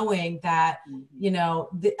empowered, knowing that,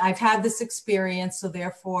 I've had this experience. So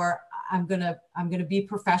therefore I'm going to be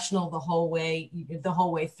professional the whole way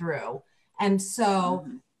through. And so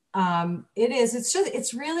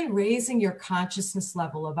it's really raising your consciousness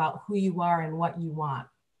level about who you are and what you want,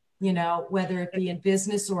 whether it be in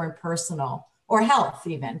business or in personal or health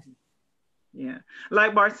even. Yeah.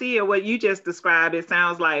 Like Marcia, what you just described, it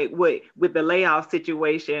sounds like with the layoff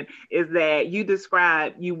situation is that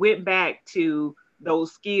you went back to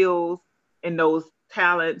those skills and those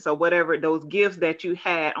talents or whatever, those gifts that you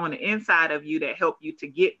had on the inside of you that helped you to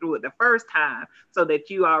get through it the first time, so that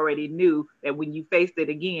you already knew that when you faced it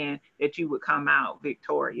again, that you would come out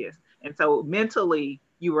victorious. And so mentally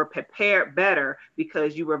you were prepared better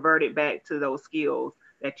because you reverted back to those skills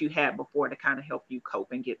that you had before to kind of help you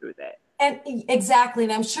cope and get through that. And exactly.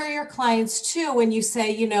 And I'm sure your clients too, when you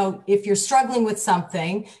say, if you're struggling with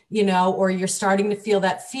something, or you're starting to feel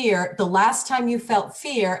that fear, the last time you felt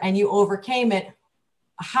fear and you overcame it,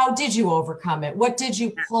 how did you overcome it? What did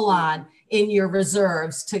you pull on in your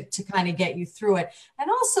reserves to kind of get you through it?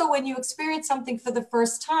 And also when you experience something for the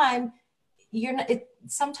first time,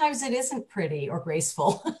 sometimes it isn't pretty or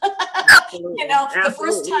graceful. Absolutely. The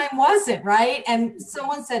first time wasn't, right? And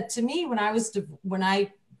someone said to me when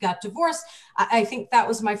I got divorced, I think that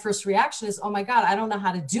was my first reaction is, oh my God, I don't know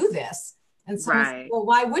how to do this. And someone said, well,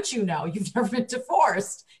 why would you know? You've never been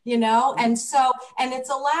divorced, And so, and it's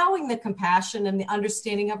allowing the compassion and the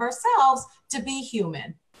understanding of ourselves to be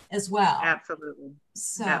human as well. Absolutely.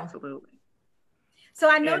 So, absolutely. So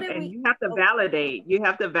I know you have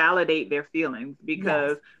to validate their feelings,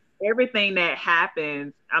 because everything that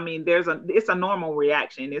happens, it's a normal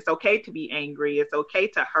reaction. It's okay to be angry. It's okay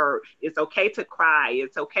to hurt. It's okay to cry.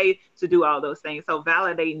 It's okay to do all those things. So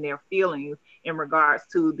validating their feelings in regards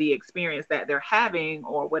to the experience that they're having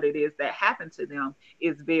or what it is that happened to them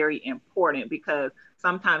is very important, because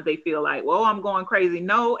sometimes they feel like, well, I'm going crazy.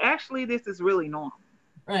 No, actually, this is really normal.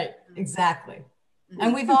 Right. Exactly.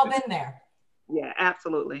 And we've all been there. Yeah,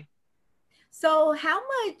 absolutely. So how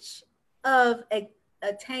much of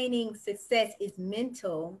attaining success is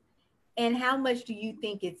mental, and how much do you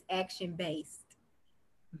think it's action-based?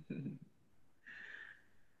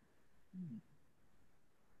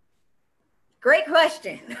 Great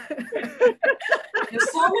question.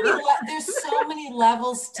 There's so many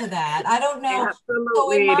levels to that. I don't know.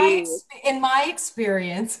 Absolutely. So in my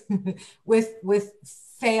experience with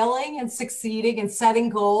failing and succeeding and setting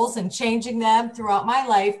goals and changing them throughout my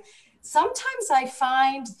life, sometimes I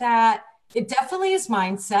find that it definitely is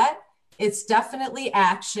mindset. It's definitely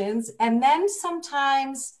actions. And then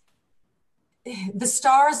sometimes the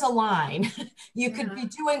stars align. You could be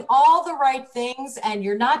doing all the right things and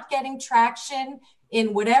you're not getting traction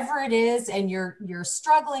in whatever it is, and you're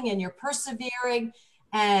struggling and you're persevering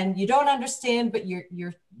and you don't understand, but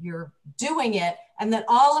you're doing it. And then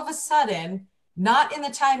all of a sudden, not in the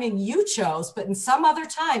timing you chose, but in some other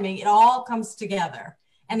timing, it all comes together.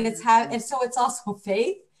 And so it's also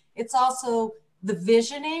faith. It's also the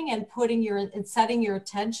visioning and setting your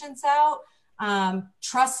intentions out,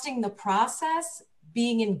 trusting the process,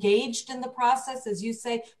 being engaged in the process, as you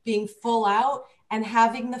say, being full out, and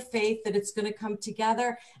having the faith that it's going to come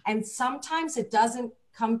together. And sometimes it doesn't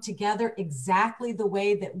come together exactly the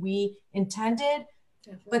way that we intended,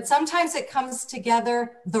 but sometimes it comes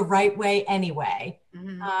together the right way anyway.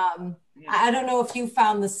 Mm-hmm. I don't know if you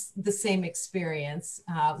found the same experience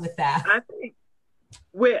with that. I think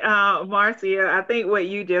with Marcia, I think what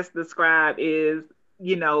you just described is,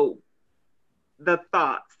 the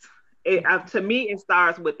thoughts. To me, it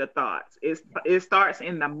starts with the thoughts. It starts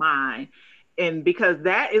in the mind, and because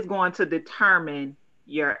that is going to determine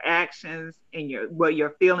your actions and your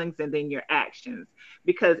feelings and then your actions.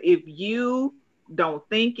 Because if you don't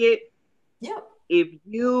think it, If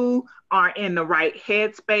you are in the right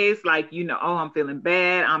headspace, like, you know, oh, I'm feeling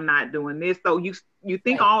bad, I'm not doing this. So you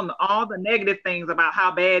think Right. all the negative things about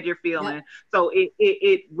how bad you're feeling. Yep. So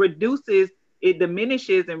it reduces, it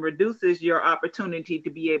diminishes and reduces your opportunity to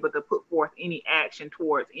be able to put forth any action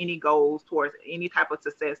towards any goals, towards any type of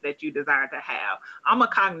success that you desire to have. I'm a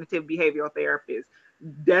cognitive behavioral therapist.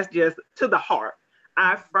 That's just to the heart.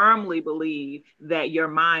 I firmly believe that your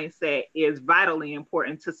mindset is vitally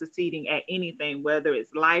important to succeeding at anything, whether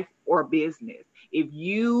it's life or business. If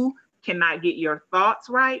you cannot get your thoughts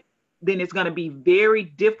right, then it's going to be very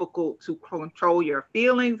difficult to control your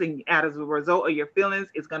feelings. And as a result of your feelings,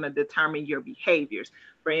 it's going to determine your behaviors.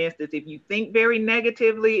 For instance, if you think very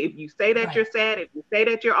negatively, if you say that you're sad, if you say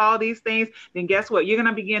that you're all these things, then guess what? You're going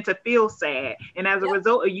to begin to feel sad. And as a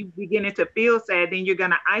result of you beginning to feel sad, then you're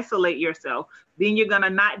going to isolate yourself. Then you're going to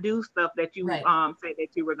not do stuff that you say that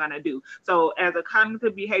you were going to do. So as a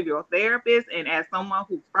cognitive behavioral therapist and as someone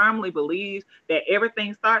who firmly believes that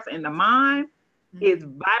everything starts in the mind, it's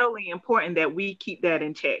vitally important that we keep that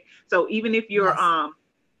in check. So even if you're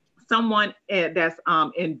someone that's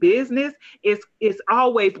in business, it's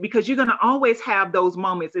always, because you're going to always have those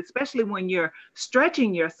moments, especially when you're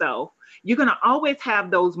stretching yourself. You're going to always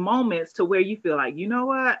have those moments to where you feel like, you know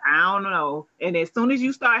what, I don't know. And as soon as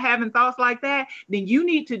you start having thoughts like that, then you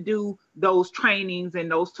need to do those trainings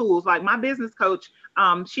and those tools. Like my business coach,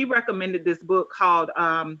 she recommended this book called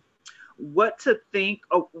What to Think,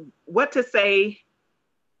 or What to Say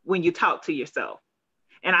When You Talk to Yourself.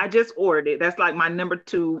 And I just ordered it. That's like my number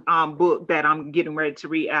 2 book that I'm getting ready to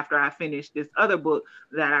read after I finish this other book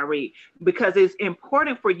that I read, because it's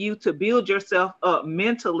important for you to build yourself up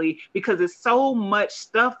mentally, because there's so much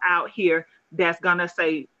stuff out here that's going to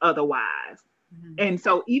say otherwise. And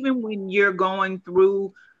so even when you're going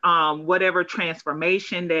through whatever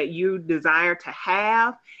transformation that you desire to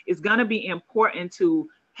have, it's going to be important to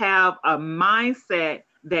have a mindset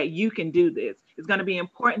that you can do this. It's going to be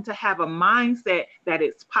important to have a mindset that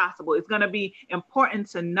it's possible. It's going to be important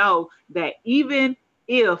to know that even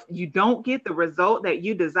if you don't get the result that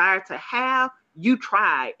you desire to have, you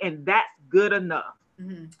tried, and that's good enough.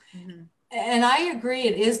 And I agree,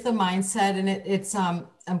 it is the mindset, and it's I'm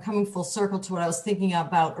coming full circle to what I was thinking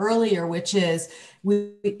about earlier, which is,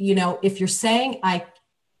 you know, if you're saying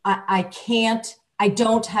I can't, I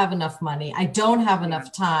don't have enough money, I don't have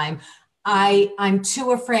enough time, I'm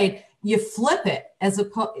too afraid. You flip it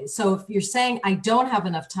so if you're saying I don't have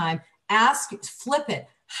enough time, flip it.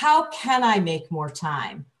 How can I make more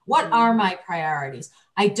time? What are my priorities?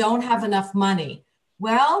 I don't have enough money.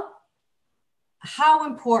 Well, how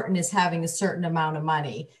important is having a certain amount of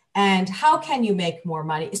money? And how can you make more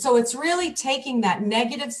money? So it's really taking that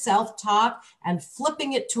negative self-talk and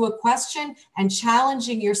flipping it to a question and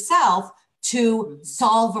challenging yourself to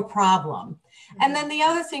solve a problem. And then the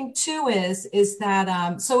other thing too is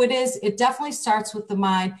that, so it definitely starts with the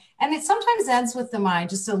mind, and it sometimes ends with the mind.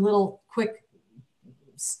 Just a little quick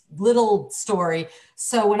little story.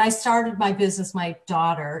 So when I started my business, my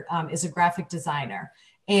daughter is a graphic designer.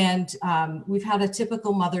 And we've had a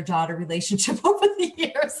typical mother-daughter relationship over the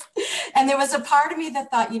years. And there was a part of me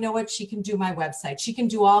that thought, you know what, she can do my website. She can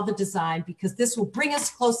do all the design because this will bring us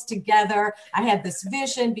close together. I had this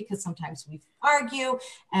vision because sometimes we argue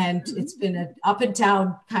and it's been an up and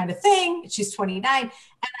down kind of thing. She's 29. And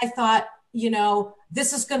I thought, you know,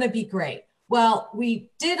 this is going to be great. Well,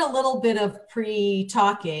 we did a little bit of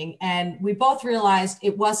pre-talking and we both realized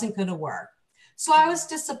it wasn't going to work. So I was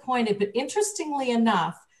disappointed, but interestingly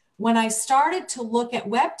enough, when I started to look at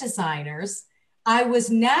web designers, I was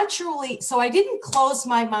naturally, so I didn't close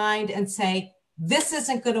my mind and say, this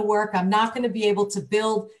isn't going to work. I'm not going to be able to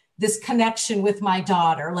build this connection with my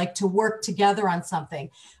daughter, like to work together on something.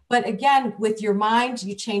 But again, with your mind,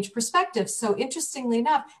 you change perspective. So interestingly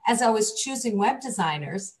enough, as I was choosing web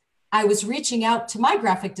designers, I was reaching out to my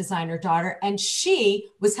graphic designer daughter, and she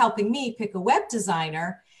was helping me pick a web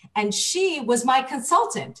designer. And she was my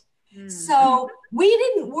consultant. So we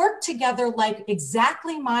didn't work together like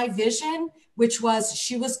exactly my vision, which was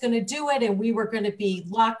she was going to do it and we were going to be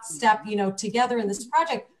lockstep, you know, together in this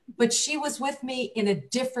project. But she was with me in a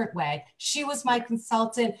different way. She was my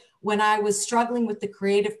consultant when I was struggling with the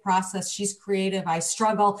creative process. She's creative, I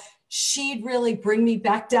struggle. She'd really bring me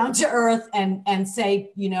back down to earth and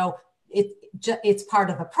say, you know, it's part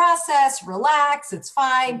of the process, relax, it's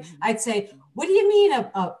fine. I'd say, what do you mean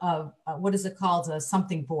what is it called? A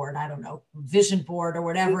something board? I don't know, vision board or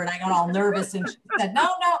whatever. And I got all nervous and she said, no.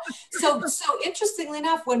 So interestingly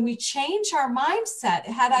enough, when we change our mindset,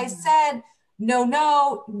 had I said,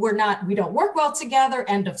 no, we don't work well together,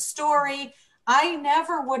 end of story, I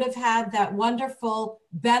never would have had that wonderful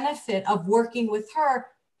benefit of working with her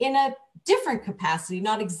in a different capacity,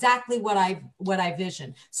 not exactly what I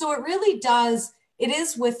visioned. So it really does, it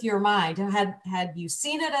is with your mind. Had I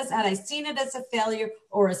seen it as a failure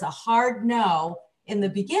or as a hard no in the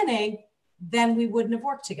beginning, then we wouldn't have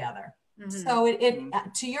worked together. Mm-hmm. So it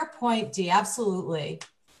to your point, Dee, absolutely.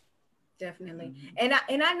 Definitely. And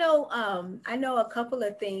I know a couple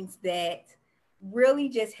of things that really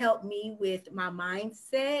just helped me with my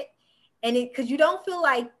mindset, and because you don't feel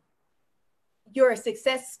like you're a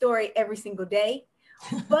success story every single day,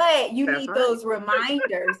 but you need those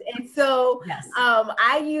reminders. And so yes. I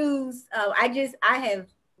have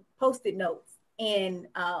Post-it notes and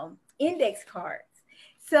index cards.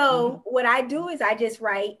 So what I do is I just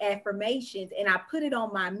write affirmations and I put it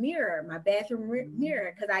on my mirror, my bathroom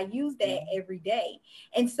mirror, because I use that every day.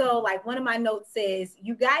 And so like one of my notes says,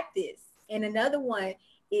 "You got this." And another one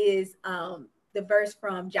is the verse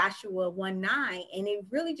from Joshua 1:9. And it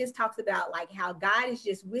really just talks about like how God is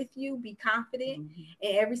just with you, be confident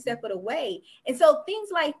in every step of the way. And so things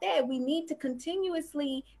like that, we need to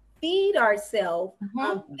continuously feed ourselves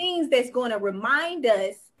things that's going to remind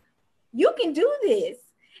us, you can do this.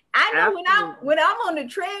 I know when I'm on the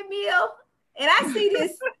treadmill and I see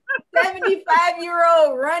this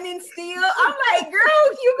 75-year-old running still, I'm like,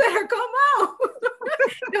 girl, you better come on.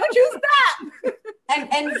 Don't you stop.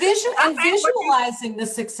 And visualizing the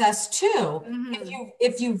success too.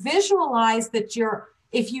 If you visualize that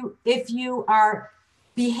if you are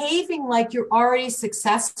behaving like you're already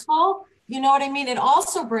successful, you know what I mean? It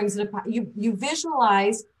also brings it up. You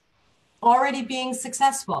visualize already being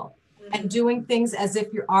successful and doing things as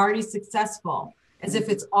if you're already successful, as if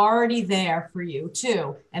it's already there for you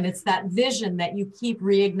too. And it's that vision that you keep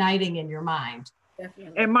reigniting in your mind.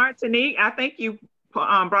 Definitely. And Martinique, I think you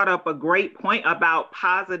brought up a great point about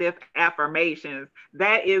positive affirmations.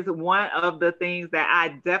 That is one of the things that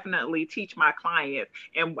I definitely teach my clients.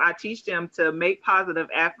 And I teach them to make positive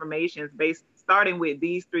affirmations starting with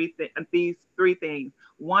these three things.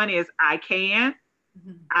 One is I can,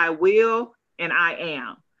 I will, and I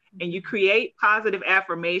am. And you create positive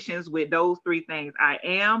affirmations with those three things. I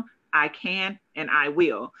am, I can, and I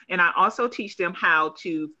will. And I also teach them how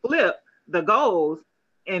to flip the goals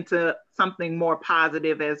into something more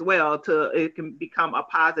positive as well, it can become a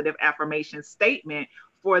positive affirmation statement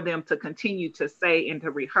for them to continue to say and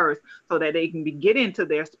to rehearse so that they can get into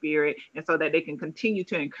their spirit and so that they can continue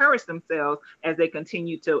to encourage themselves as they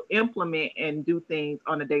continue to implement and do things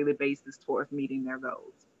on a daily basis towards meeting their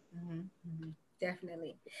goals.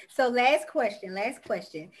 Definitely. So last question.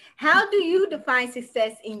 How do you define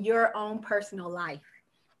success in your own personal life?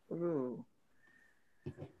 Ooh.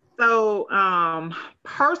 So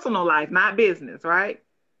personal life, not business, right?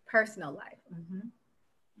 Personal life.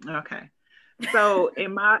 Okay. So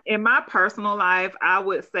in my personal life, I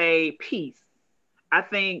would say peace. I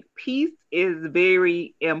think peace is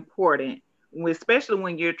very important, especially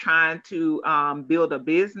when you're trying to build a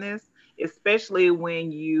business, especially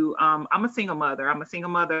when I'm a single mother. I'm a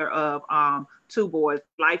single mother of 2 boys.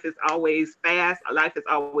 Life is always fast. Life is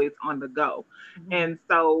always on the go. And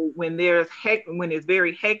so when it's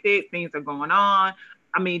very hectic, things are going on.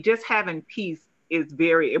 I mean, just having peace is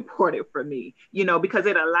very important for me, because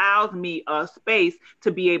it allows me a space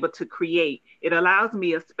to be able to create. It allows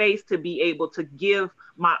me a space to be able to give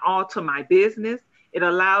my all to my business. It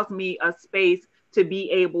allows me a space to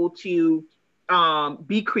be able to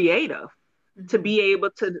be creative, to be able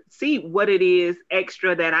to see what it is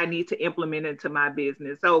extra that I need to implement into my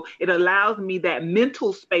business. So it allows me that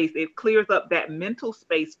mental space. It clears up that mental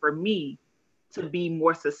space for me to be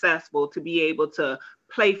more successful, to be able to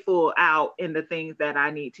play full out in the things that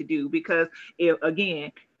I need to do. Because if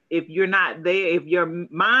you're not there, if your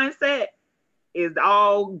mindset is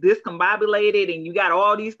all discombobulated and you got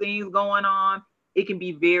all these things going on, it can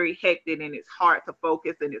be very hectic and it's hard to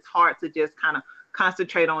focus and it's hard to just kind of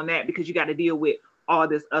concentrate on that because you got to deal with all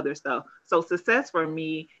this other stuff. So success for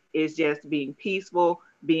me is just being peaceful,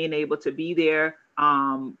 being able to be there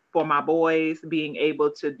for my boys, being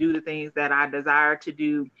able to do the things that I desire to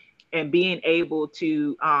do, and being able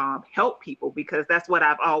to help people, because that's what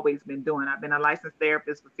I've always been doing. I've been a licensed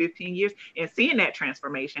therapist for 15 years and seeing that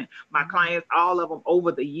transformation. My clients, all of them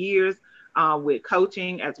over the years, with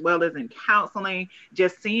coaching as well as in counseling,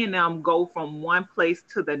 just seeing them go from one place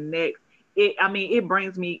to the next. It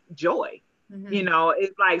brings me joy.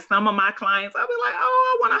 It's like some of my clients, I'll be like,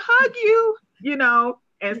 oh, I want to hug you,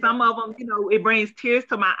 and some of them, it brings tears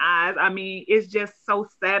to my eyes. I mean, it's just so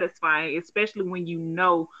satisfying, especially when you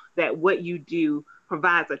know that what you do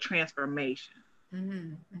provides a transformation.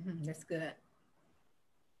 That's good.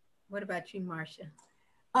 What about you, Marcia?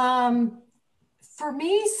 For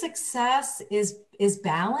me, success is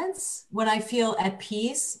balance, when I feel at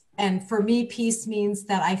peace. And for me, peace means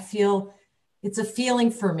that I feel, it's a feeling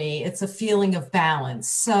for me. It's a feeling of balance.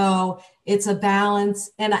 So it's a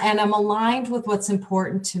balance, and I'm aligned with what's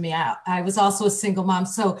important to me. I was also a single mom.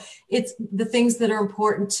 So it's the things that are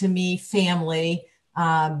important to me, family.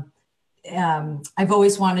 I've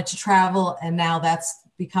always wanted to travel, and now that's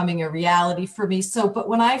becoming a reality for me. So, but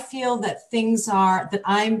when I feel that things are, that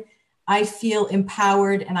I feel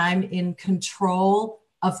empowered and I'm in control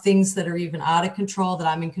of things that are even out of control, that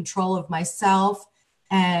I'm in control of myself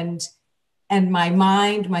and my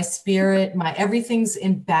mind, my spirit, my everything's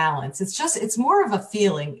in balance. It's more of a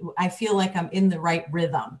feeling. I feel like I'm in the right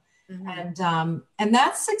rhythm. Mm-hmm. And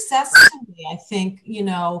that's success to me. I think, you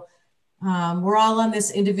know, we're all on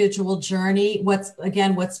this individual journey. What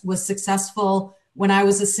was successful when I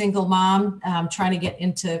was a single mom, trying to get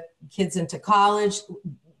kids into college,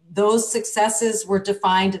 those successes were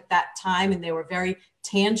defined at that time and they were very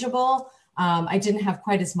tangible. I didn't have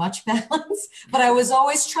quite as much balance, but I was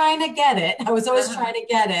always trying to get it.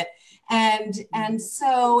 And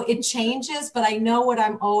so it changes, but I know what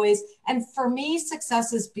I'm always, and for me,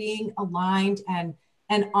 success is being aligned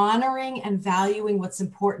and honoring and valuing what's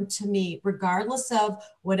important to me, regardless of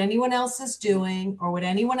what anyone else is doing or what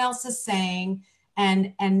anyone else is saying,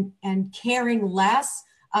 and caring less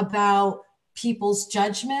about people's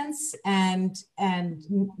judgments and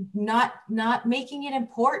not making it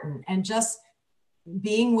important, and just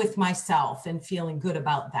being with myself and feeling good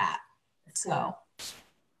about that. So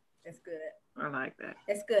that's good. I like that.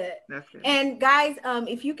 That's good. That's good. And guys,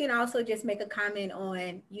 if you can also just make a comment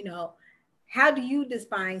on, you know, how do you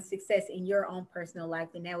define success in your own personal life?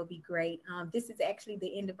 Then that would be great. This is actually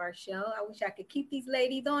the end of our show. I wish I could keep these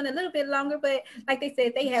ladies on a little bit longer, but like they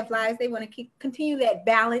said, they have lives. They want to continue that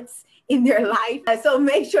balance in their life. So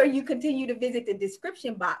make sure you continue to visit the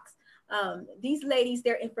description box. These ladies,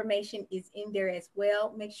 their information is in there as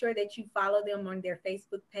well. Make sure that you follow them on their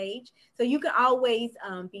Facebook page, so you can always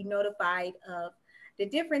be notified of the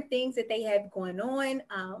different things that they have going on,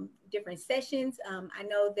 different sessions. I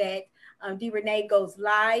know that d.renee goes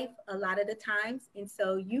live a lot of the times, and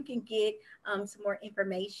so you can get some more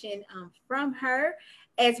information from her,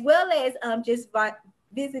 as well as just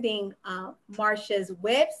visiting Marcia's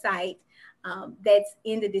website. That's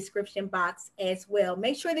in the description box as well.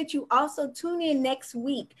 Make sure that you also tune in next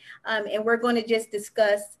week, and we're going to just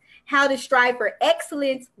discuss how to strive for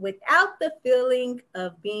excellence without the feeling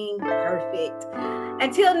of being perfect.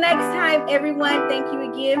 Until next time, everyone, thank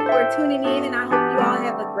you again for tuning in, and I hope you all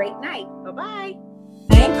have a great night. Bye-bye.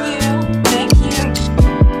 Thank you.